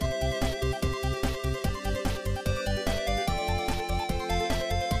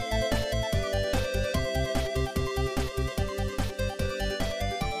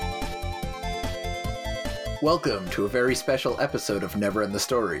Welcome to a very special episode of Never End the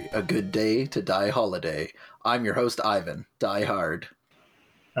Story, A Good Day to Die Holiday. I'm your host, Ivan, Die Hard.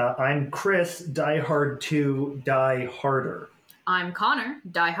 I'm Chris, Die Hard 2, Die Harder. I'm Connor,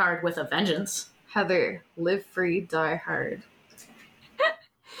 Die Hard with a Vengeance. Heather, Live Free, Die Hard.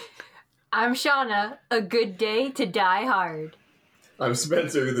 I'm Shauna, A Good Day to Die Hard. I'm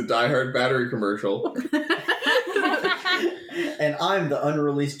Spencer, the Die Hard battery commercial. And I'm the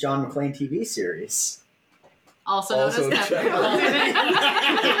unreleased John McClane TV series. Also known as Captain. You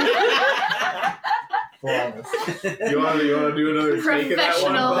want to do another take of that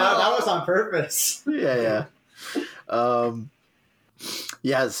one? Professional. That was on purpose. Yeah.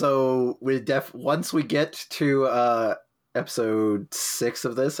 So once we get to episode 6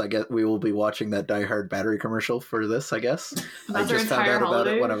 of this, I guess we will be watching that Die Hard battery commercial for this, I guess. I just found out about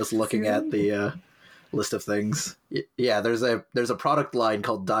it when I was looking at the list of things. Yeah, there's a product line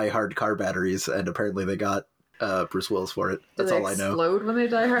called Die Hard car batteries, and apparently they got Bruce Willis for it. That's all I know. Explode when they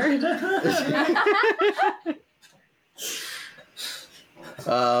die hard.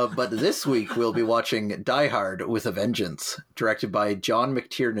 But this week we'll be watching Die Hard with a Vengeance, directed by John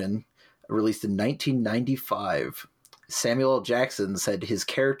McTiernan, released in 1995. Samuel L. Jackson said his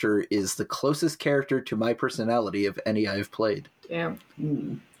character is the closest character to my personality of any I've played. Damn.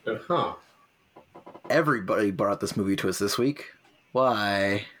 Huh. Everybody brought this movie to us this week.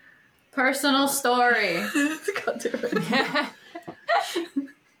 Why? Personal story. God damn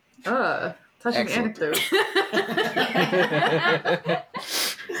it. Touching Excellent. anecdote.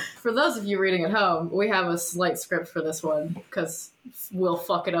 For those of you reading at home, we have a slight script for this one, because we'll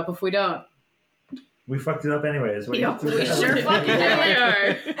fuck it up if we don't. We fucked it up anyways. What do you Yep, think? we sure fucking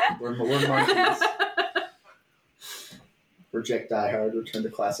are. We're monkeys. Reject Die Hard, return to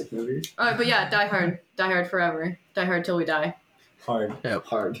classic movies. Alright, but yeah, Die Hard. Die Hard forever. Die Hard till we die. Hard. Yep.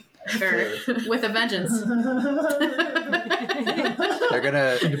 Hard. Sure. With a vengeance. They're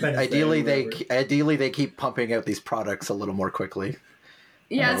gonna Independence ideally they keep pumping out these products a little more quickly.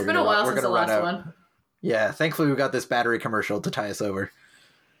 Yeah, No, it's we're been a gonna- while we're since the gonna run last out. one. Yeah, thankfully we got this battery commercial to tie us over.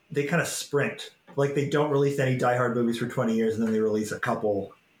 They kind of sprint. Like, they don't release any Die Hard movies for 20 years, and then they release a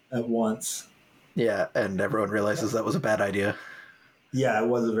couple at once. Yeah, and everyone realizes that was a bad idea. Yeah, it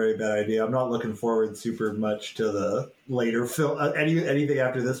was a very bad idea. I'm not looking forward super much to the later film. Anything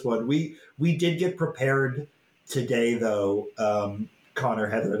after this one. We did get prepared today, though, Connor,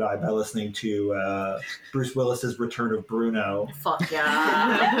 Heather, and I, by listening to Bruce Willis's Return of Bruno. Fuck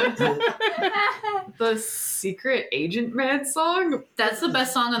yeah. The Secret Agent Man song? That's the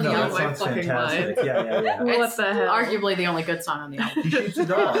best song on the No, that album. my sounds fucking fantastic. mind. Yeah. What It's the hell? arguably the only good song on the album. He shoots a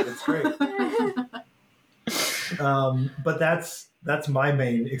dog. It's great. But that's my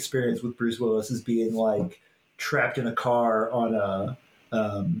main experience with Bruce Willis, is being like trapped in a car on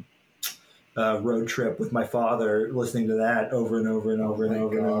a road trip with my father, listening to that over and over and over and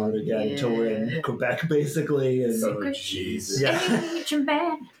over and over again until we're in Quebec, basically. And Oh, Jesus. yeah, Agent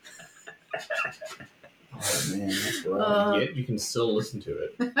Man. Oh, man, that's rough. Yet you can still listen to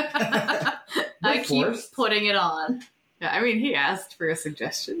it. I keep forced. putting it on. Yeah, I mean, he asked for a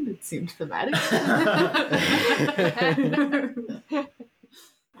suggestion. It seemed thematic.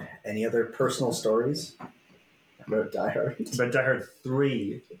 Any other personal stories about Die Hard? but Die Hard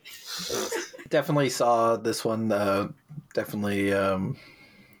 3. Definitely saw this one. Definitely,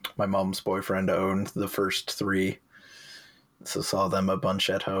 my mom's boyfriend owned the first 3, so saw them a bunch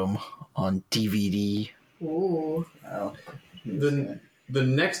at home on DVD. Ooh. Wow. The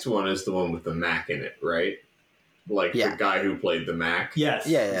next one is the one with the Mac in it, right? Like Yeah. the guy who played the Mac. Yes.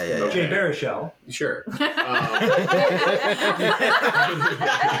 Yeah. Okay. Jay Baruchel. Sure.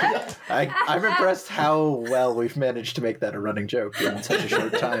 I'm impressed how well we've managed to make that a running joke in such a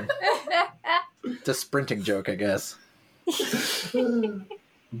short time. It's a sprinting joke, I guess.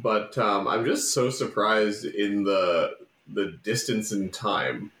 But I'm just so surprised in the distance in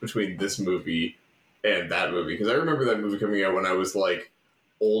time between this movie and that movie, because I remember that movie coming out when I was like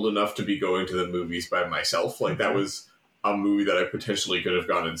old enough to be going to the movies by myself. Like, that was a movie that I potentially could have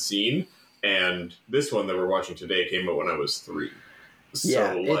gone and seen, and this one that we're watching today came out when I was 3.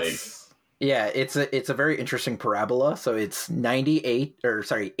 So it's a very interesting parabola. So it's 88,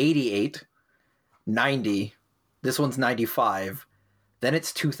 90. This one's 95. Then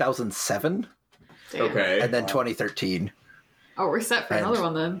it's 2007, Damn. okay. and then 2013. Oh, we're set for another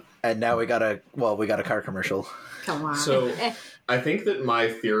one then. And now we got a car commercial. Come on. So I think that my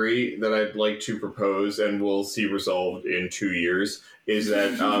theory that I'd like to propose, and we'll see resolved in 2 years, is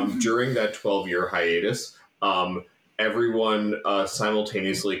that during that 12-year hiatus, everyone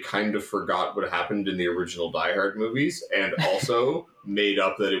simultaneously kind of forgot what happened in the original Die Hard movies, and also made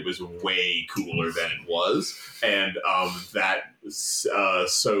up that it was way cooler than it was, and that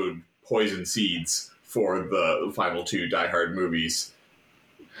sowed poison seeds for the final 2 Die Hard movies.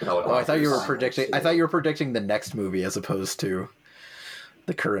 Oh, I thought you were predicting. I thought you were predicting the next movie as opposed to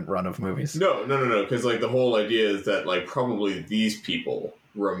the current run of movies. No. Because like the whole idea is that like probably these people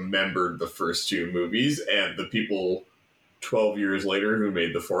remembered the first 2 movies, and the people 12 years later who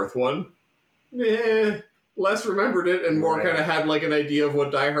made the 4th one, less remembered it and more kind of had like an idea of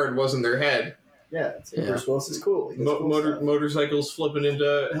what Die Hard was in their head. Yeah, Bruce Willis is cool. He does cool stuff. Motorcycles flipping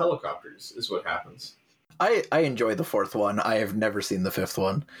into helicopters is what happens. I enjoy the 4th one. I have never seen the 5th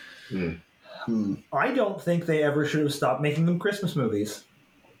one. I don't think they ever should have stopped making them Christmas movies.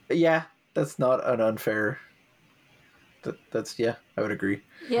 Yeah, that's not an unfair... That's I would agree.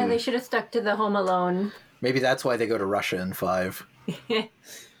 Yeah, they should have stuck to the Home Alone. Maybe that's why they go to Russia in 5.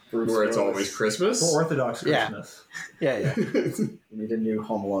 Where it's always Christmas? For Orthodox Christmas. Yeah. We need a new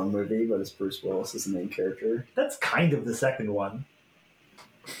Home Alone movie, but it's Bruce Willis as the main character. That's kind of the second one.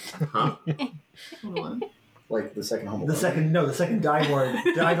 Huh? Like the second Home Alone. The second Die Hard.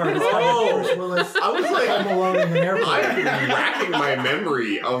 Die Hard is Bruce Willis. I was like, Home Alone in the airport. I'm racking my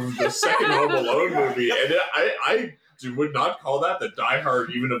memory of the second Home Alone movie, and I would not call that the Die Hard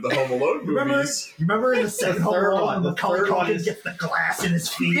even of the Home Alone movies. You remember in the second Home Alone, the Macaulay third one Culkin is- gets the glass in his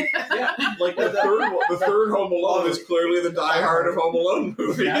feet? Yeah, like the third Home Alone is clearly the Die Hard of Home Alone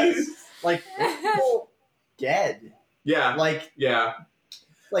movies. Yes. Like, people dead. Yeah, Like yeah,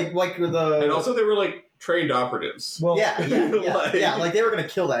 the... and also they were like trained operatives. Well, Yeah, like they were going to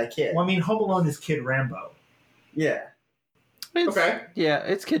kill that kid. Well, I mean, Home Alone is Kid Rambo. Yeah. Okay, Yeah,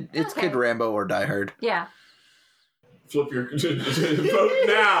 it's Kid Rambo or Die Hard. Yeah. flip your vote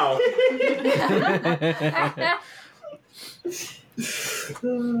now.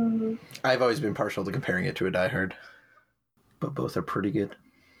 I've always been partial to comparing it to a Die Hard, but both are pretty good.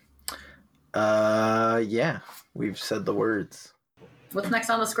 Yeah, we've said the words. What's next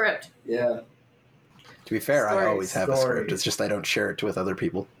on the script? Yeah. To be fair, I Stories. always have a script. It's just I don't share it with other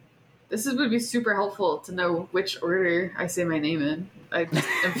people. Would be super helpful to know which order I say my name in. I'm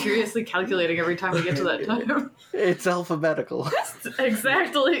curiously calculating every time we get to that time. It's alphabetical.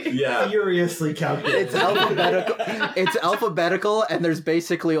 Exactly. Yeah, Furiously calculated. It's alphabetical. It's alphabetical, and there's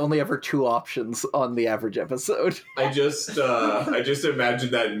basically only ever 2 options on the average episode. I just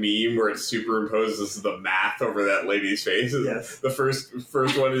imagined that meme where it superimposes the math over that lady's face. Yes. The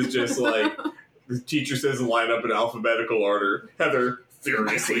first one is just like the teacher says line up in alphabetical order. Heather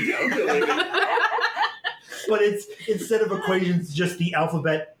furiously calculating. But it's instead of equations, just the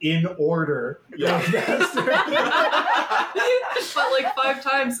alphabet in order. Yeah. But like 5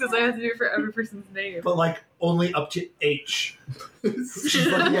 times because I have to do it for every person's name. But like only up to H. She's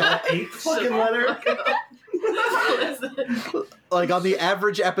like, yeah, 8th fucking letter. Like on the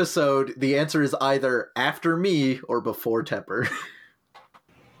average episode, the answer is either after me or before Tepper.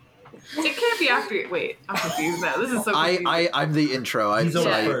 It can't be after. Wait, I'm confused now. This is so confusing. I'm the intro. He's over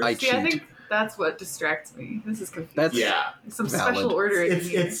I first. See, I cheat. think that's what distracts me. This is confusing. That's Yeah, Some valid. special order. It's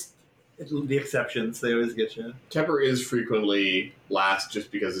the exceptions. They always get you. Tepper is frequently last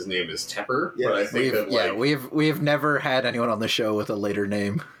just because his name is Tepper. Yes. But I think that like we've never had anyone on the show with a later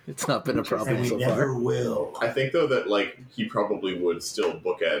name. It's not been a problem And we so never far. will. I think though that like he probably would still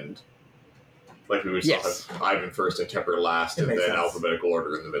bookend. Like we would still Yes. have Ivan first and Tepper last, It and then makes sense. alphabetical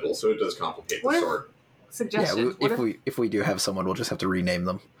order in the middle. So it does complicate What the if- sort. Yeah, Suggestion. if we do have someone, we'll just have to rename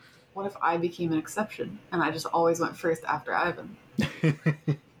them. What if I became an exception and I just always went first after Ivan?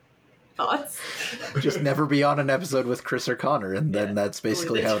 Thoughts? Just never be on an episode with Chris or Connor, and then that's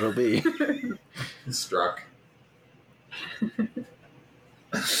basically how it'll be. Struck.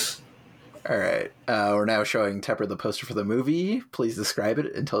 All right, we're now showing Tepper the poster for the movie. Please describe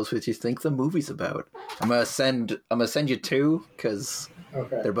it and tell us what you think the movie's about. I'm gonna send you 2 because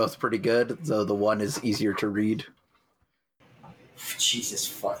Okay. they're both pretty good, though the one is easier to read. Jesus,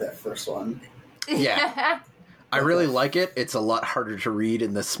 fuck that first one. Yeah. I really like it. It's a lot harder to read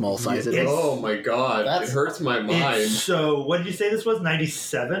in this small size. It's- Oh my god, That's- it hurts my mind. So, what did you say this was?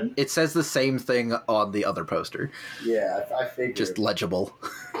 97? It says the same thing on the other poster, Yeah, I figured. just legible.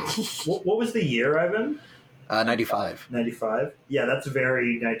 What was the year, Ivan? 95. 95? Yeah, that's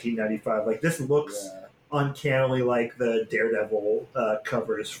very 1995. Like, this looks Yeah. uncannily like the Daredevil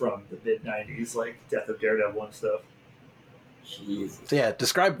covers from the mid-90s, like Death of Daredevil and stuff. Jesus. So yeah,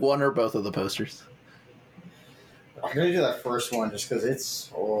 describe one or both of the posters. I'm gonna do that first one just because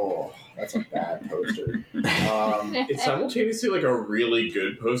it's That's a bad poster. It's simultaneously like a really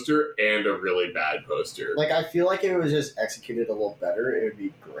good poster and a really bad poster. Like, I feel like if it was just executed a little better, it would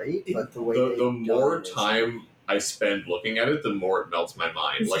be great. But the way the more time I spend looking at it, the more it melts my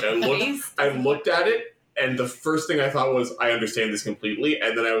mind. Like I looked at it, and the first thing I thought was, I understand this completely,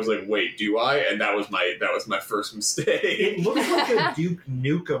 and then I was like, wait, do I? And that was my first mistake. It looks like a Duke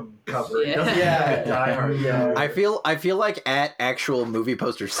Nukem cover. It doesn't Yeah. have a Die Hard. Yeah. I feel like at actual movie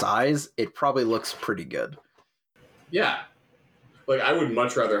poster size, it probably looks pretty good. Yeah. Like, I would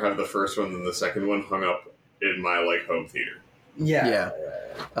much rather have the first one than the second one hung up in my, like, home theater. Yeah.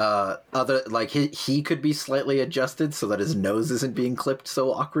 Other like he could be slightly adjusted so that his nose isn't being clipped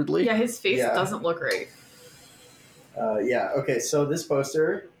so awkwardly. Yeah, his face Yeah. doesn't look right. Okay, so this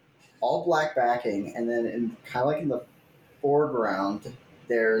poster, all black backing, and then kind of like in the foreground,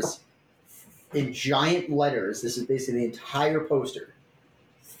 there's in giant letters, this is basically the entire poster.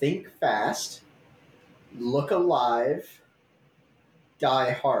 Think fast, look alive,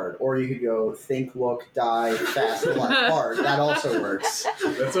 die hard. Or you could go think, look, die, fast, look hard. That also works.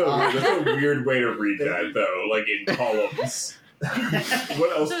 That's a weird way to read that, though, like in columns.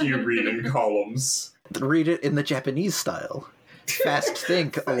 What else do you read in columns? Read it in the Japanese style. Fast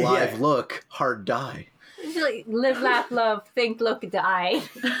think, alive Yeah. look, hard die. It's like, live, laugh, love, think, look, die.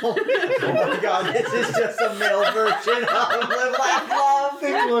 Oh my god, this is just a male version of Live, Laugh, Love.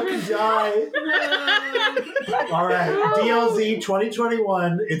 Think, look, and die. All right, DLZ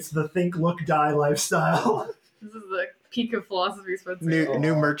 2021. It's the think, look, die lifestyle. This is the peak of philosophy, Spencer.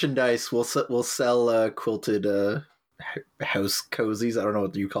 New merchandise. We'll sell quilted house cozies. I don't know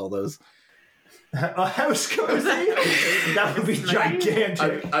what you call those. A house cozy? That would be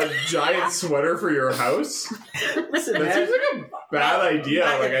gigantic. A giant sweater for your house? Listen, That man. seems like a bad idea.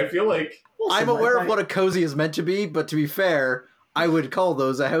 Like, I feel like... I'm aware of what a cozy is meant to be, but to be fair, I would call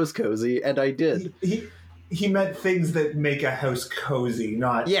those a house cozy, and I did. He meant things that make a house cozy,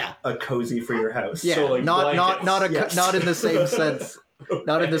 not Yeah, a cozy for your house. yeah. So, like, not Yes. not in the same sense.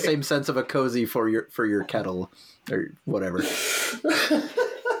 Not in the same sense of a cozy for your kettle or whatever.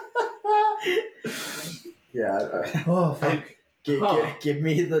 Yeah. Oh, fuck. Give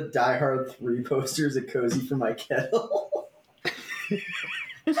me the Die Hard 3 posters of cozy for my kettle.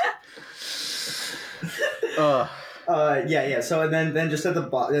 Yeah. So and then just at the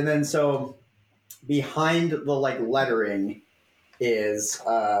bottom, and then so behind the like lettering is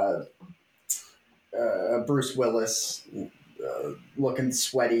Bruce Willis looking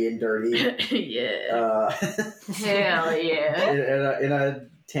sweaty and dirty. Yeah. Hell yeah. In a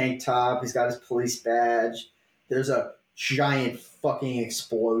tank top. He's got his police badge. There's a giant fucking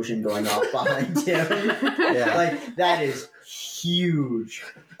explosion going off behind him. Yeah. Like, that is huge.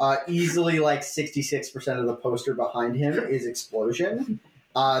 Easily like 66% of the poster behind him is explosion.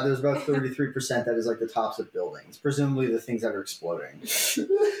 There's about 33% that is like the tops of buildings. Presumably the things that are exploding.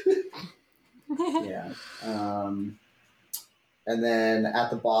 Yeah. And then at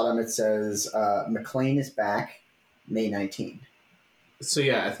the bottom it says, McClane is back, May 19th. So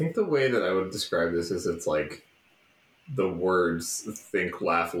yeah, I think the way that I would describe this is it's like the words think,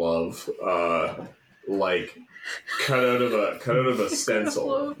 laugh, love, like cut out of a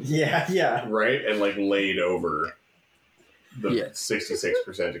stencil, Yeah. right? And like laid over the Yeah.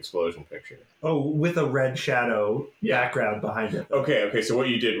 66% explosion picture. Oh, with a red shadow Yeah. background behind it. Okay, so what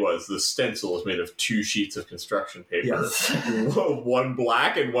you did was the stencil is made of 2 sheets of construction paper. Yes. One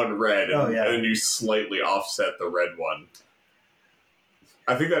black and one red, and, Oh, yeah. and you slightly offset the red one.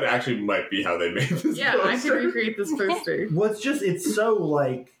 I think that actually might be how they made this Yeah, I poster. could recreate this poster. Well, it's so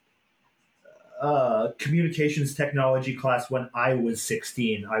like communications technology class when I was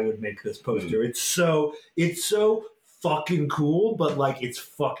 16, I would make this poster. It's so fucking cool, but like it's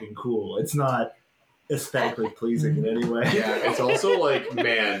fucking cool. It's not aesthetically pleasing in any way. Yeah, it's also like,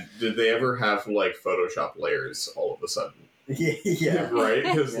 man, did they ever have like Photoshop layers all of a sudden? Yeah. Right?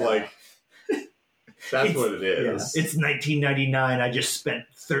 Because Yeah. like that's It's- what it Yeah. is. It's 1999. I just spent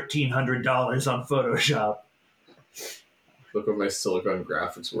 $1,300 on Photoshop. Look what my Silicon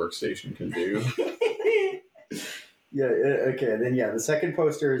Graphics workstation can do. Yeah, okay. Then, the second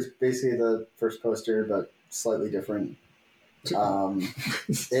poster is basically the first poster, but slightly different.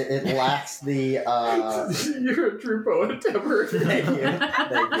 It lacks the... You're a true poet, Temper. Thank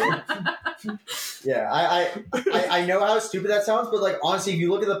you. Yeah, I know how stupid that sounds, but like honestly, if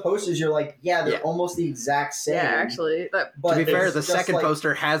you look at the posters, you're like, yeah, they're Yeah. almost the exact same. Yeah, actually. That, But To be fair, it's the just second like-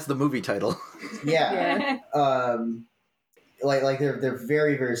 poster has the movie title. Yeah. Like they're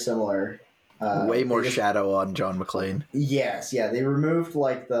very, very similar. Way more they just- shadow on John McClane. Yes, yeah. They removed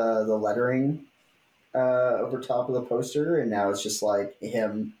like the lettering over top of the poster, and now it's just like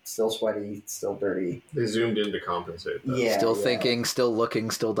him, still sweaty, still dirty. They zoomed in to compensate that. Yeah, Still thinking, still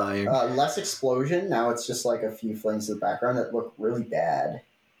looking, still dying. Less explosion. Now it's just like a few flames in the background that look really bad.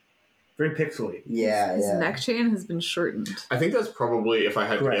 Very pixely. Yeah, His neck chain has been shortened. I think that's probably, if I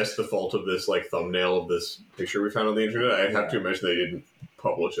had to Correct. guess, the fault of this like thumbnail of this picture we found on the internet. I'd have to imagine they didn't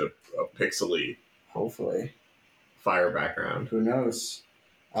publish a pixely Hopefully. fire background. Who knows?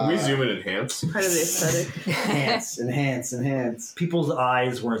 Can we zoom and enhance? Part of the aesthetic. Enhance. People's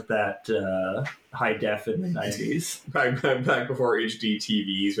eyes weren't that high def in the 90s. Back before HD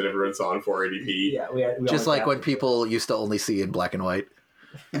TVs, when everyone saw in 480p. Yeah, we Just like when people. people used to only see in black and white.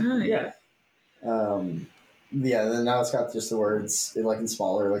 Yeah. Then now it's got just the words like in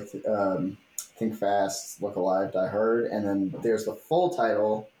smaller, like Think Fast, Look Alive, Die Hard, and then there's the full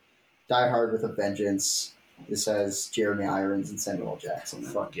title, Die Hard with a Vengeance. It says Jeremy Irons and Samuel Jackson,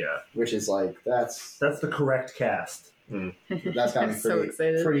 Fuck yeah. which is like that's That's the correct cast. got me I'm so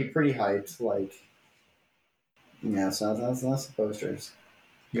excited. pretty hyped. Like, yeah, so that's the posters.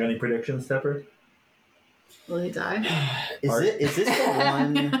 You got any predictions, Stepper? Will he die? Is this the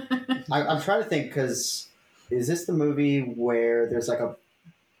one? I'm trying to think because is this the movie where there's like a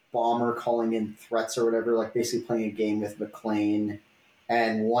bomber calling in threats or whatever, like basically playing a game with McClane,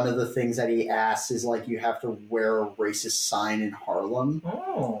 and one of the things that he asks is like you have to wear a racist sign in Harlem.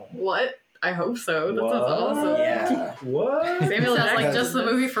 Oh. What? I hope so. That What? sounds awesome. Yeah, What? Samuel Sounds like Jackson just the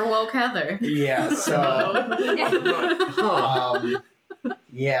movie for woke Heather. yeah. So.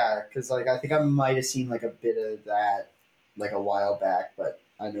 Yeah, because like I think I might have seen like a bit of that like a while back, but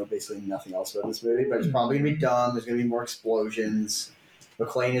I know basically nothing else about this movie. But it's probably gonna be dumb. There's gonna be more explosions.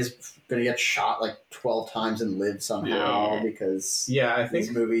 McClane is gonna get shot like 12 times and live somehow because Yeah, I these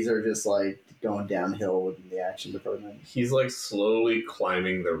think movies are just like going downhill within the action department. he's like slowly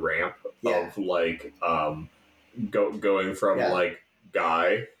climbing the ramp Yeah. of like going from Yeah. like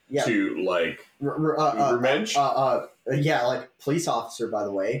guy Yeah, to like Revenge. Revenge? Yeah, like police officer, by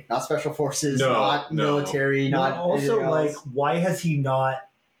the way, not special forces, No, not no. military, not also anything like else. why has he not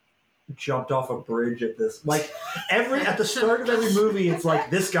jumped off a bridge at this at the start of every movie it's like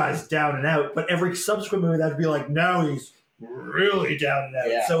this guy's down and out, but every subsequent movie that'd be like now he's really down and out.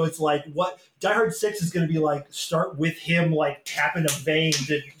 Yeah. So it's like what Die Hard 6 is going to be like start with him like tapping a vein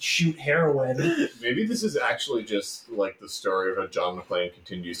to shoot heroin. maybe this is actually just like the story of how John McClane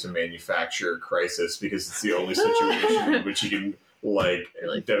continues to manufacture Crisis because it's the only situation in which he can like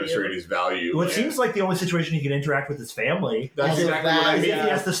Really demonstrate feel. his value. Well, it seems like the only situation he can interact with his family. That's Also exactly that- what I If mean. yeah. he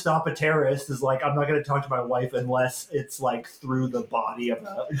has to stop a terrorist, is like I'm not going to talk to my wife unless it's like through the body of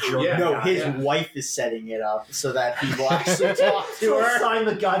a German Yeah. No, guy. his yeah. wife is setting it up so that he will actually talk to He'll her. sign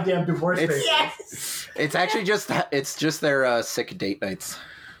the goddamn divorce It's- papers. It's actually just their sick date nights.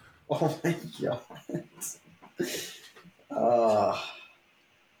 Oh my god.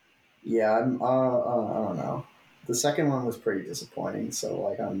 Yeah, I don't know. The second one was pretty disappointing, so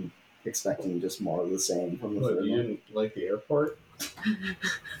like I'm expecting just more of the same from the What, third you one. didn't like the airport?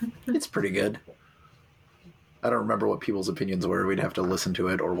 It's pretty good. I don't remember what people's opinions were. We'd have to listen to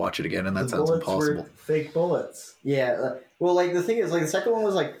it or watch it again, and that The sounds bullets impossible. were fake bullets. Yeah, well, like the thing is, like the second one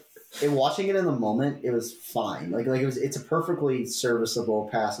was like, watching it in the moment, it was fine. Like it's a perfectly serviceable,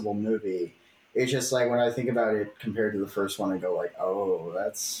 passable movie. It's just like when I think about it compared to the first one, I go like, oh,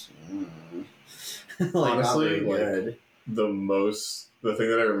 that's like Honestly, not very like, good. The thing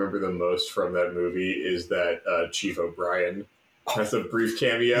that I remember the most from that movie is that Chief O'Brien has a brief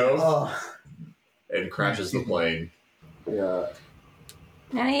cameo Oh, and crashes the plane. yeah. Oh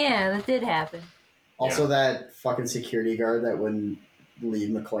yeah, that did happen. Also, that fucking security guard that wouldn't leave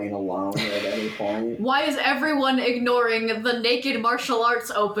McClane alone at any point. Why is everyone ignoring the naked martial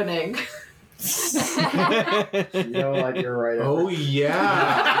arts opening? You know what? You're right. Oh yeah,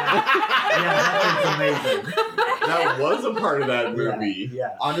 Yeah, that was amazing. that was a part of that movie.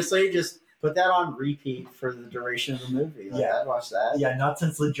 Yeah. Honestly, just put that on repeat for the duration of the movie. Like, Yeah. I'd watch that. Yeah, not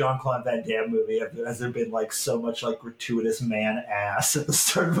since the Jean-Claude Van Damme movie has there been like so much like gratuitous man ass at the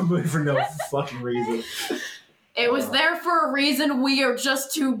start of a movie for no fucking reason. It was there for a reason. We are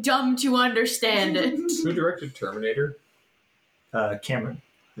just too dumb to understand it. Who directed Terminator? Cameron.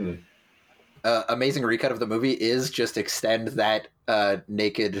 Amazing recut of the movie is just extend that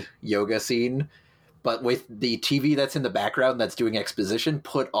naked yoga scene, but with the TV that's in the background that's doing exposition,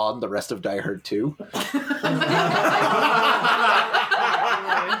 put on the rest of Die Hard 2.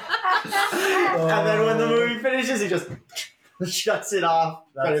 And then when the movie finishes, he just shuts it off.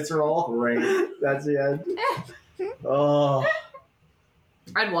 Credits roll. Great. That's the end. Oh,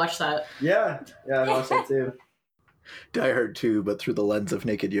 I'd watch that. yeah. Yeah, I watched that too. Die Hard 2, but through the lens of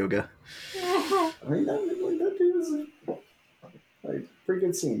naked yoga. I mean, that dude was a pretty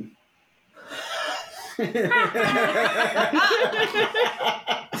good scene.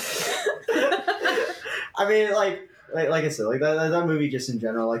 I mean, like I said, like that movie just in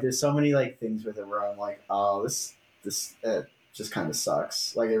general, like there's so many like things with it where I'm like, oh, this just kind of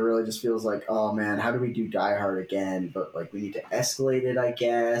sucks. Like it really just feels like, oh man, how do we do Die Hard again? But like we need to escalate it, I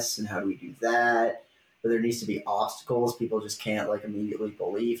guess. And how do we do that? But there needs to be obstacles. People just can't like immediately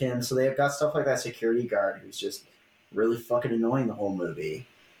believe him. So they've got stuff like that security guard who's just really fucking annoying the whole movie.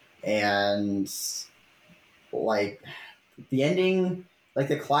 And like the ending, like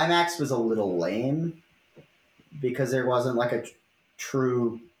the climax was a little lame because there wasn't like a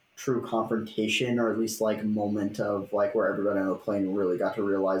true confrontation, or at least like moment of like where everybody on the plane really got to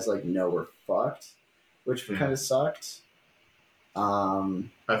realize like, no, we're fucked, which kind of sucked. I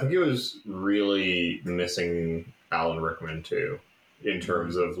think it was really missing Alan Rickman too, in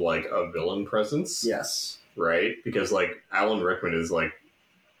terms of like a villain presence. Yes. Right? Because like Alan Rickman is like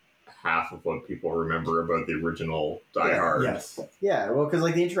half of what people remember about the original Die Hard. Yes. Yeah, well, because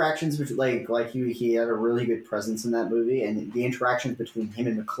like the interactions between like he had a really good presence in that movie, and the interactions between him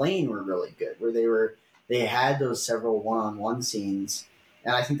and McClane were really good, where they had those several one-on-one scenes,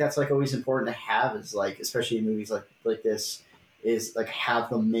 and I think that's like always important to have, is like, especially in movies like this, is like have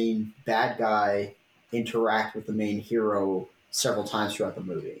the main bad guy interact with the main hero several times throughout the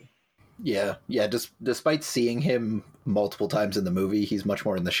movie. Yeah. Despite seeing him multiple times in the movie, he's much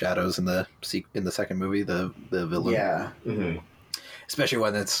more in the shadows in the second movie. The villain. Yeah. Mm-hmm. Especially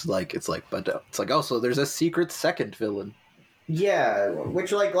when it's like, oh, so there's a secret second villain. Yeah,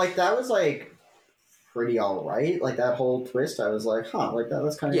 which like that was like pretty all right. Like that whole twist, I was like, huh, like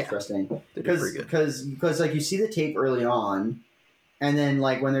that's kind of interesting. Because like you see the tape early on, and then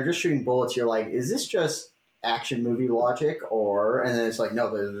like when they're just shooting bullets, you're like, is this just action movie logic, and then it's like, no,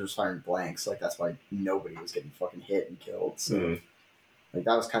 they're just firing blanks. Like that's why nobody was getting fucking hit and killed. So like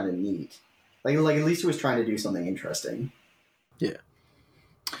that was kind of neat. Like at least it was trying to do something interesting. Yeah.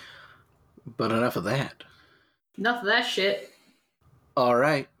 But enough of that. Enough of that shit. All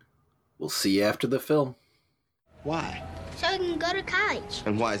right. We'll see you after the film. Why? So we can go to college.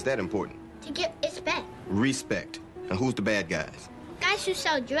 And why is that important? To get respect. Respect. And who's the bad guys? Guys who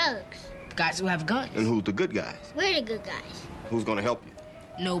sell drugs. Guys who have guns. And who's the good guys? We're the good guys. Who's gonna help you?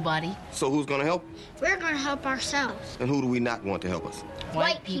 Nobody. So who's gonna help? We're gonna help ourselves. And who do we not want to help us?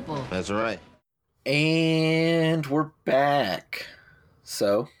 White people. That's right. And we're back.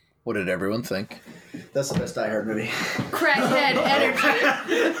 So, what did everyone think? That's the best Die Hard movie. Crackhead energy.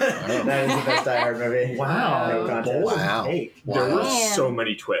 That is the best Die Hard movie. Wow. No contest. Wow. There were so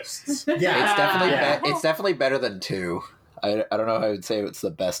many twists. Yeah. It's definitely better than 2. I don't know how I would say it's the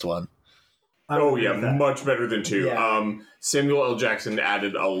best one. Oh yeah, much better than 2. Yeah. Samuel L. Jackson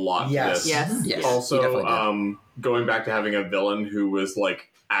added a lot to this. Yes. Yes, Also, going back to having a villain who was like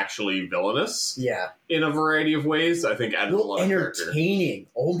actually villainous Yeah. in a variety of ways, I think added a lot of character. Entertaining.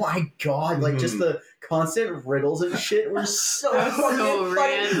 Oh my god. Like just the constant riddles and shit were so So fucking funny.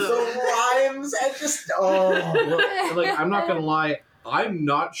 random. The rhymes and just Like, I'm not gonna lie, I'm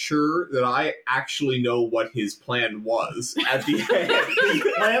not sure that I actually know what his plan was at the end.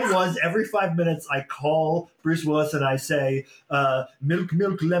 His plan was every 5 minutes I call Bruce Willis and I say, milk,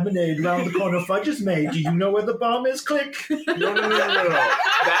 lemonade, round the corner, fudge is made. Do you know where the bomb is? Click. No.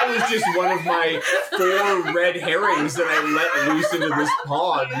 That was just one of my 4 red herrings that I let loose into this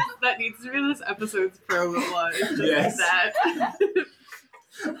pond. That needs to be this episode's promo line. Just Yes. that.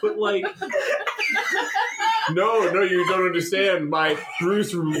 But like, no, you don't understand. My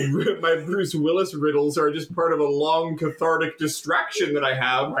Bruce Willis riddles are just part of a long cathartic distraction that I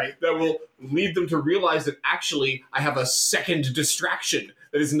have that will lead them to realize that actually I have a second distraction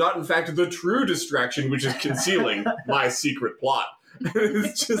that is not in fact the true distraction, which is concealing my secret plot.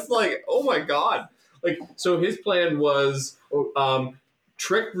 It's just like, oh my god. Like, so his plan was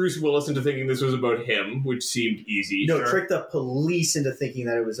trick Bruce Willis into thinking this was about him, which seemed easy. No, trick the police into thinking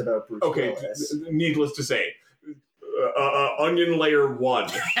that it was about Bruce Willis. Needless to say, Onion Layer 1,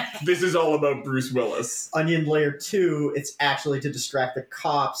 this is all about Bruce Willis. Onion Layer 2, it's actually to distract the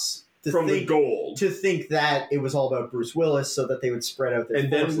cops from the gold. To think that it was all about Bruce Willis so that they would spread out their And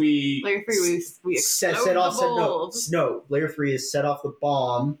forces. then we... Layer 3, we set explode off... the gold. No, Layer 3 is set off the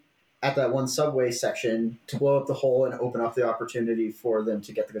bomb at that one subway section to blow up the hole and open up the opportunity for them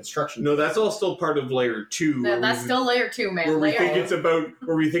to get the construction. No, that's all still part of Layer 2. No, that's still layer 2, man. Where we think Layer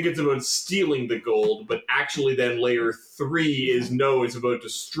it's about stealing the gold, but actually then Layer 3 is it's about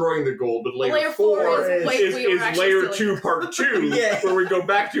destroying the gold, but Layer 4 is Layer 2 Part 2, where we go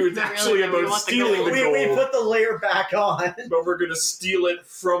back to it's actually about stealing the gold. We put the layer back on. But we're going to steal it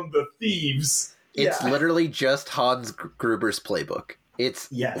from the thieves. It's literally just Hans Gruber's playbook. It's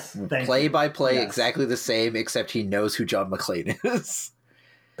play by play exactly the same, except he knows who John McClane is.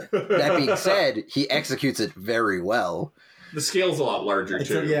 That being said, he executes it very well. The scale's a lot larger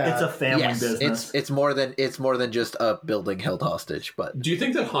too. It's a family business. It's more than just a building held hostage. But do you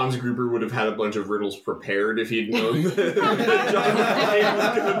think that Hans Gruber would have had a bunch of riddles prepared if he'd known that John McClane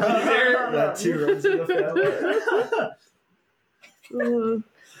was going to be there? That too runs in the family.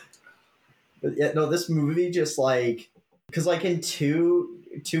 But yeah, no, this movie just like, because like in two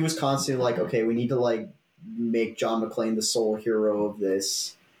was constantly like, okay, we need to like make John McClane the sole hero of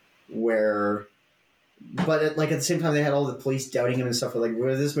this, but at the same time they had all the police doubting him and stuff. Like,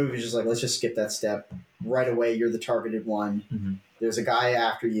 where this movie is just like, let's just skip that step right away. You're the targeted one. Mm-hmm. There's a guy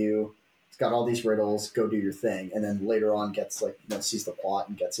after you. He's got all these riddles. Go do your thing. And then later on gets sees the plot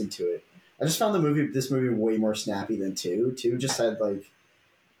and gets into it. I just found this movie way more snappy than 2. 2 just had like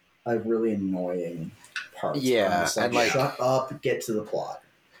a really annoying parts. Yeah, and like, shut up, get to the plot.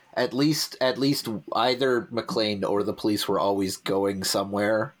 At least either McClane or the police were always going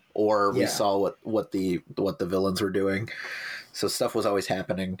somewhere, or we saw what the villains were doing. So stuff was always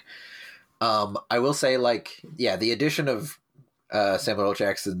happening. I will say, the addition of Samuel L.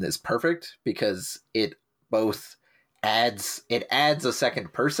 Jackson is perfect because it both adds a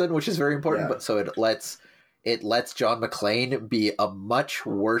second person, which is very important. But so it lets John McClane be a much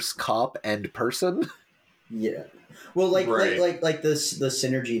worse cop and person. Yeah. Well, the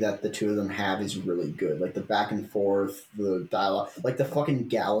synergy that the two of them have is really good. Like the back and forth, the dialogue, like the fucking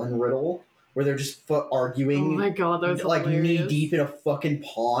gallon riddle where they're just arguing. Oh my god, that was like hilarious. knee deep in a fucking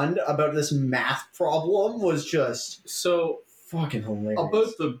pond about this math problem was just so fucking hilarious.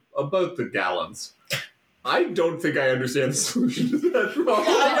 About the gallons. I don't think I understand the solution to that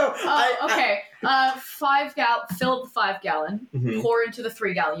problem. Okay. 5 gallon. Fill up the 5 gallon. Mm-hmm. Pour into the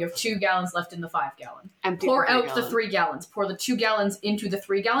 3 gallon. You have 2 gallons left in the 5 gallon. Empty Pour the 3 out gallon. the 3 gallons. Pour the 2 gallons into the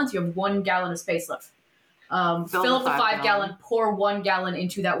 3 gallons. You have 1 gallon of space left. Fill up the 5 gallon. Pour 1 gallon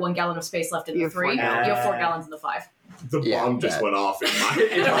into that 1 gallon of space left in the 3. You have 4 gallons in the 5. The bomb just went off in my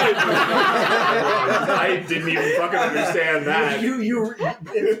I didn't even fucking understand that. You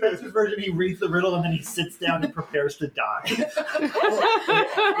in Spencer's version, he reads the riddle and then he sits down and prepares to die.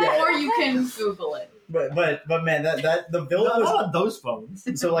 Or you can Google it. But man, that the villain was on those phones.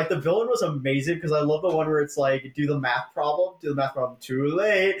 So like the villain was amazing because I love the one where it's like do the math problem too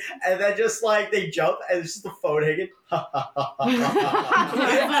late, and then just like they jump and it's just the phone hanging.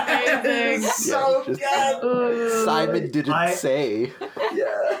 So good. Simon didn't say.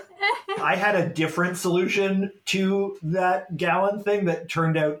 Yeah. I had a different solution to that gallon thing that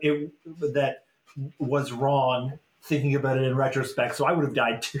turned out that was wrong. Thinking about it in retrospect, so I would have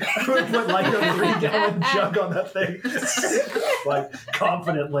died too. I would have put like a 3-gallon jug on that thing, like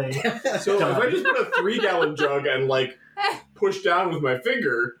confidently. So if I just put a 3-gallon jug and like push down with my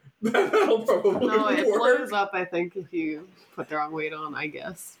finger, that'll probably it work. blows up, I think, if you put the wrong weight on, I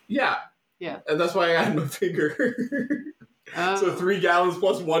guess. Yeah, and that's why I add my finger. So 3 gallons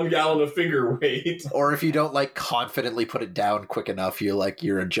plus 1 gallon of finger weight. Or if you don't like confidently put it down quick enough,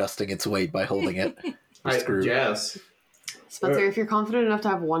 you're adjusting its weight by holding it. I guess. Spencer, if you're confident enough to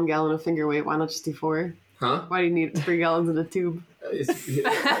have 1 gallon of finger weight, why not just do 4? Huh? Why do you need 3 gallons in a tube?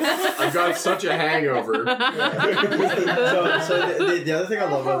 I've got such a hangover. So the other thing I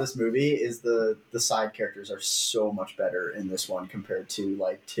love about this movie is the side characters are so much better in this one compared to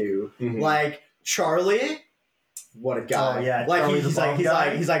like 2. Mm-hmm. Like Charlie. What a guy! Oh, yeah. Like Charlie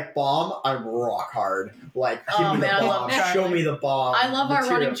he's like bomb. I'm rock hard. Like give me the I love bomb. Charlie. Show me the bomb. I love our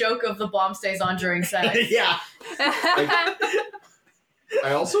material. running joke of the bomb stays on during sex. Yeah.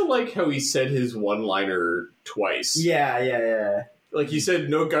 I also like how he said his one-liner twice. Yeah. Like he said,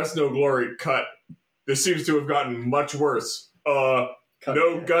 "No guts, no glory." Cut. This seems to have gotten much worse.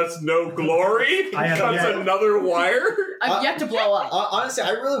 No guts, no glory. Cuts another wire. I've yet to blow up. Honestly, I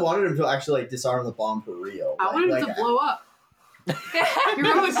really wanted him to actually like disarm the bomb for real. I wanted him to blow up.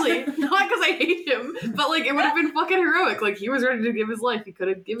 Heroically. Not because I hate him, but like it would have been fucking heroic. Like he was ready to give his life. He could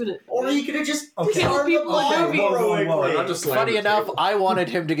have given it. Or he could have just killed people in movies. heroically. Not just Funny enough, I wanted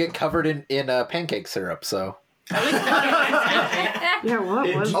him to get covered in pancake syrup, so. Yeah,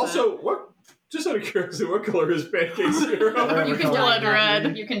 what was also, what? Just out of curiosity, what color is pancake syrup? You can dye it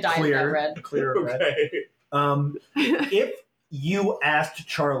red. You can dye it that red. Clear red. Okay. If you asked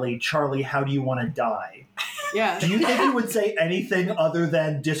Charlie, how do you want to die? Yeah. Do you think he would say anything other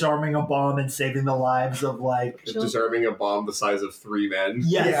than disarming a bomb and saving the lives of like Disarming a bomb the size of 3 men.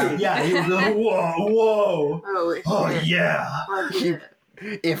 Yes, yeah. He was like, whoa. Oh, Oh yeah.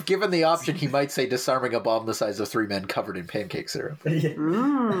 If given the option, he might say disarming a bomb the size of 3 men covered in pancake syrup. Is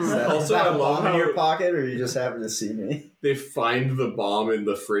that, Also, is that I a love bomb in how- your pocket, or are you just happen to see me? They find the bomb in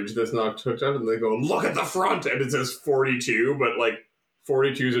the fridge that's not hooked up, and they go, look at the front! And it says 42, but, like,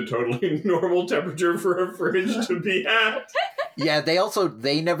 42 is a totally normal temperature for a fridge to be at. Yeah,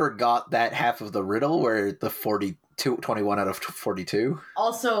 they never got that half of the riddle where the 21 out of 42.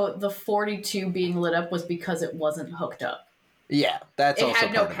 Also, the 42 being lit up was because it wasn't hooked up. Yeah, that's It also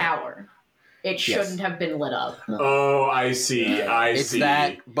had no part of it. power. It shouldn't have been lit up. Oh, I see. It's see.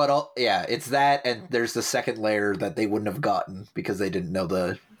 that, but it's that, and there's the second layer that they wouldn't have gotten because they didn't know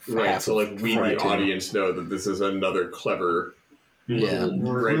the Right, half so of like we, the 42. audience, know that this is another clever little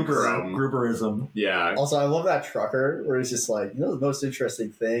breadcrumb. Gruberism. Yeah. Also, I love that trucker where he's just like, the most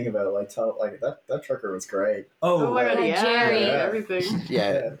interesting thing about that trucker was great. Oh my god, yeah, Jerry. everything.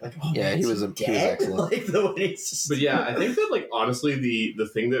 Yeah, Like, yeah, he was dead? excellent. Like the way he's just But yeah, I think that like honestly the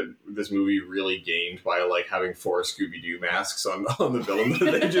thing that this movie really gained by like having 4 Scooby-Doo masks on the villain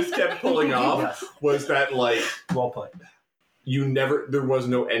that they just kept pulling off Yes. was that like Well put. there was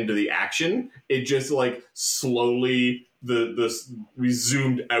no end to the action. It just like slowly we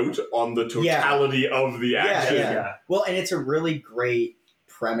zoomed out on the totality of the action. Yeah. Well, and it's a really great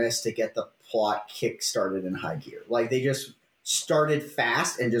premise to get the plot kick-started in high gear. Like, they just started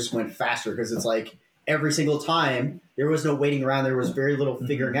fast and just went faster because it's like every single time there was no waiting around. There was very little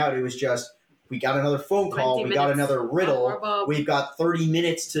figuring out. It was just, we got another phone call. 20 We got minutes. another riddle. More Bob. We've got 30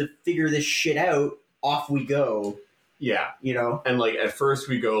 minutes to figure this shit out. Off we go, Yeah. you know? And like at first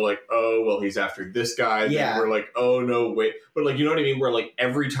we go like, oh well, he's after this guy. Yeah. Then we're like, oh no, wait. But like, you know what I mean? Where like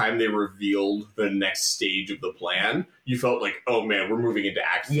every time they revealed the next stage of the plan, you felt like, oh man, we're moving into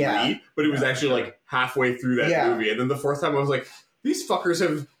Act 3. Yeah. But it was actually like halfway through that Yeah. movie, and then the fourth time I was like, these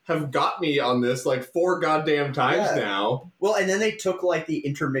fuckers have got me on this like 4 goddamn times Yeah. now. Well, and then they took like the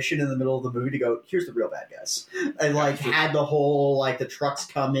intermission in the middle of the movie to go, here's the real bad guys. And like had the whole, like the trucks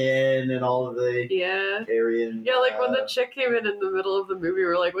come in and all of the Yeah. Aryan. Yeah, like when the chick came in the middle of the movie,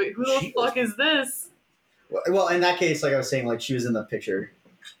 we're like, wait, who the She fuck is this? Well, in that case, like I was saying, like she was in the picture.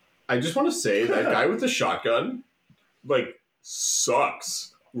 I just want to say that guy with the shotgun, like,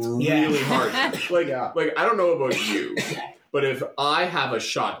 sucks really hard. Like, Yeah. like I don't know about you, but if I have a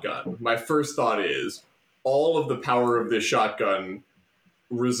shotgun, my first thought is all of the power of this shotgun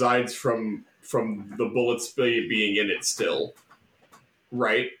resides from the bullets being in it still,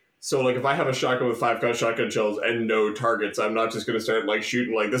 right? So, like, if I have a shotgun with 5 shotgun shells and no targets, I'm not just going to start like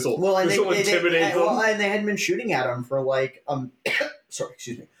shooting like this will And intimidate them. Well, and they hadn't been shooting at him for like sorry,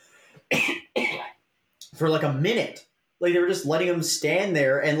 excuse me, for like a minute. Like they were just letting him stand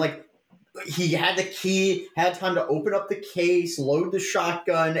there, and like he had the key, had time to open up the case, load the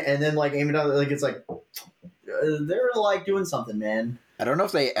shotgun, and then like aim it out. Like it's like they're like doing something, man. I don't know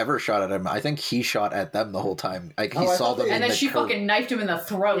if they ever shot at him. I think he shot at them the whole time. Like he Oh, I saw thought them, they- in And then the she curve. fucking knifed him in the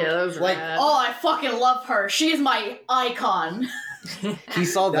throat. Yeah, that was Like, rad. Oh, I fucking love her. She is my icon. He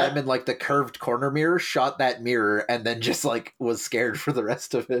saw That- them in like the curved corner mirror, shot that mirror, and then just like was scared for the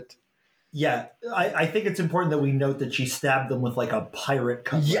rest of it. Yeah, I think it's important that we note that she stabbed them with like a pirate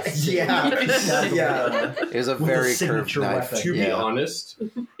cutlass. Yeah. She stabbed them Yeah. with a- It was a With a very curved signature knife. weapon. To be Yeah. honest,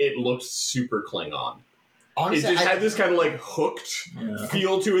 it looked super Klingon. Honestly, It just I- had this kind of like hooked Yeah.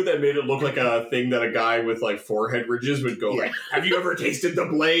 feel to it that made it look like a thing that a guy with like forehead ridges would go like, have you ever tasted the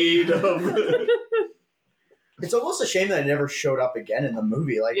blade of It's almost a shame that it never showed up again in the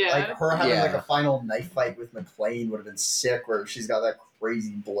movie. Like, Yeah. like her having Yeah. like a final knife fight with McClane would have been sick, where she's got that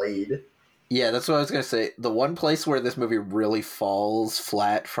crazy blade. Yeah, that's what I was going to say. The one place where this movie really falls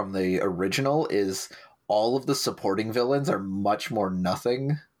flat from the original is all of the supporting villains are much more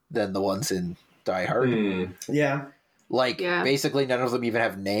nothing than the ones in Die Hard. Yeah, Like, Yeah. basically none of them even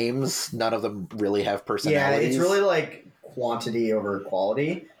have names. None of them really have yeah. personalities. It's really like quantity over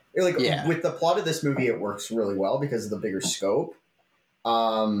quality. Like Yeah. with the plot of this movie, it works really well because of the bigger scope.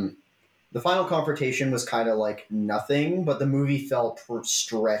 The final confrontation was kind of like nothing, but the movie felt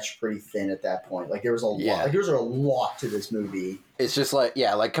stretched pretty thin at that point. Like there was a Yeah. lot. Like there was a lot to this movie. It's just like,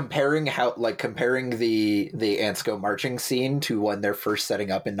 yeah, like comparing the Ansco marching scene to when they're first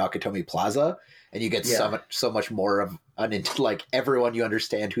setting up in Nakatomi Plaza, and you get so much more of like everyone, you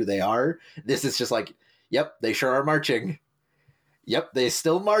understand who they are. This is just like, yep, they sure are marching. Yep, they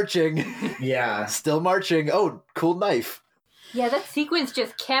still marching. Yeah. Still marching. Oh, cool knife. Yeah, that sequence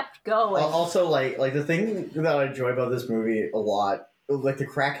just kept going. Also, like the thing that I enjoy about this movie a lot, like the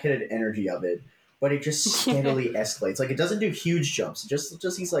crack-headed energy of it, but it just steadily escalates. Like, it doesn't do huge jumps. It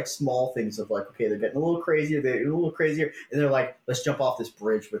just these, like, small things of, like, okay, they're getting a little crazier, and they're like, let's jump off this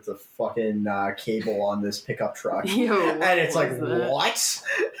bridge with the fucking cable on this pickup truck. And it's like, what?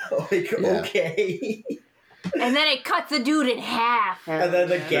 Like, okay. And then it cuts the dude in half. And then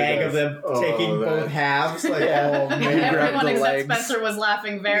the gag of them taking both halves. Like, oh, man. Everyone except Spencer was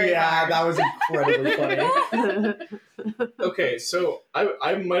laughing very hard. Yeah, that was incredibly funny. Okay, so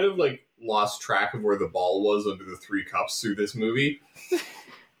I might have, like, lost track of where the ball was under the 3 cups through this movie.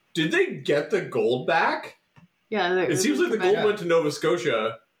 Did they get the gold back? Yeah. It seems like the gold went to Nova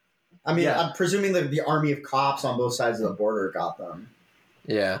Scotia. I mean, I'm presuming that the army of cops on both sides of the border got them.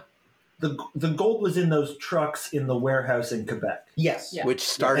 Yeah. The gold was in those trucks in the warehouse in Quebec. Yes. Yeah. Which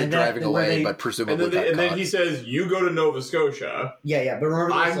started driving away, but presumably and then he says, you go to Nova Scotia. Yeah, but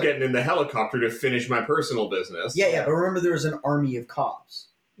remember... I'm getting in the helicopter to finish my personal business. Yeah, but remember there was an army of cops.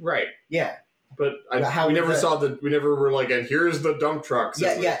 Right. Yeah. But we never were like, and here's the dump trucks.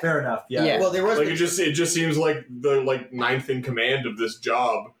 Yeah. Fair enough. Yeah. Well, there was... Like, it just seems like the, like, 9th in command of this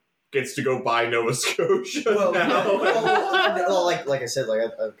job gets to go buy Nova Scotia now. Well, like I said,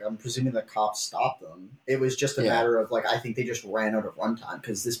 I'm presuming the cops stopped them. It was just a matter of, like, I think they just ran out of runtime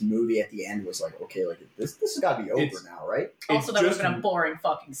because this movie at the end was like, okay, like, this has got to be over now, right? Also, that would have been a boring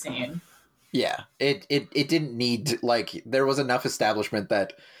fucking scene. Yeah, it didn't need like there was enough establishment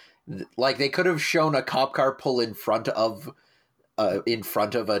that like they could have shown a cop car pull in front of one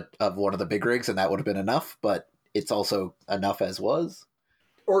of the big rigs and that would have been enough, but it's also enough as was.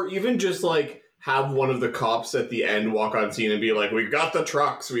 Or even just, like, have one of the cops at the end walk on scene and be like, we got the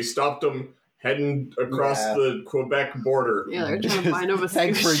trucks, we stopped them heading across the Quebec border. Yeah, they're trying to buy Nova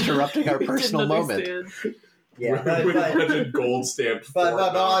Scotia. Thanks for interrupting our personal moment. Yeah, with a gold stamped. But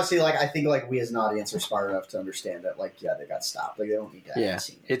honestly, like, I think, like, we as an audience are smart enough to understand that, like, yeah, they got stopped. Like, they don't need to have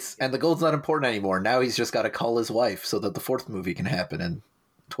seen it. And the gold's not important anymore. Now he's just got to call his wife so that the 4th movie can happen in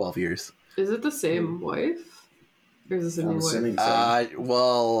 12 years. Is it the same wife? Or is this a new wife? So.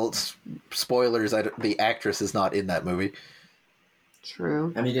 Well, spoilers, the actress is not in that movie.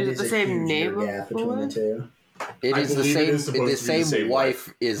 True. I mean, it is the same name gap between the two. It is the same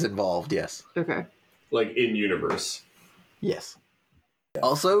wife is involved, yes. Okay. Like, in universe. Yes.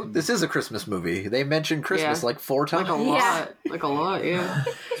 Also, this is a Christmas movie. They mentioned Christmas like 4 times. Like a lot, yeah.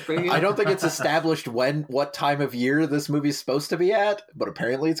 It's pretty good. I don't think it's established what time of year this movie's supposed to be at, but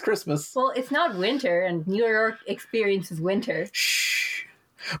apparently it's Christmas. Well, it's not winter, and New York experiences winter. Shh.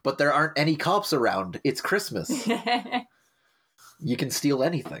 But there aren't any cops around. It's Christmas. You can steal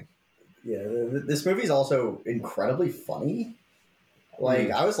anything. Yeah, this movie's also incredibly funny.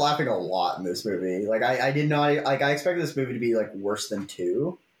 Like, I was laughing a lot in this movie. Like, I did not... Like, I expected this movie to be, like, worse than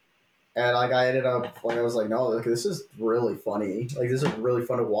 2. And, like, I ended up... Like, I was like, no, like, this is really funny. Like, this is really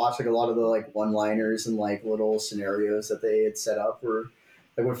fun to watch. Like, a lot of the, like, one-liners and, like, little scenarios that they had set up were...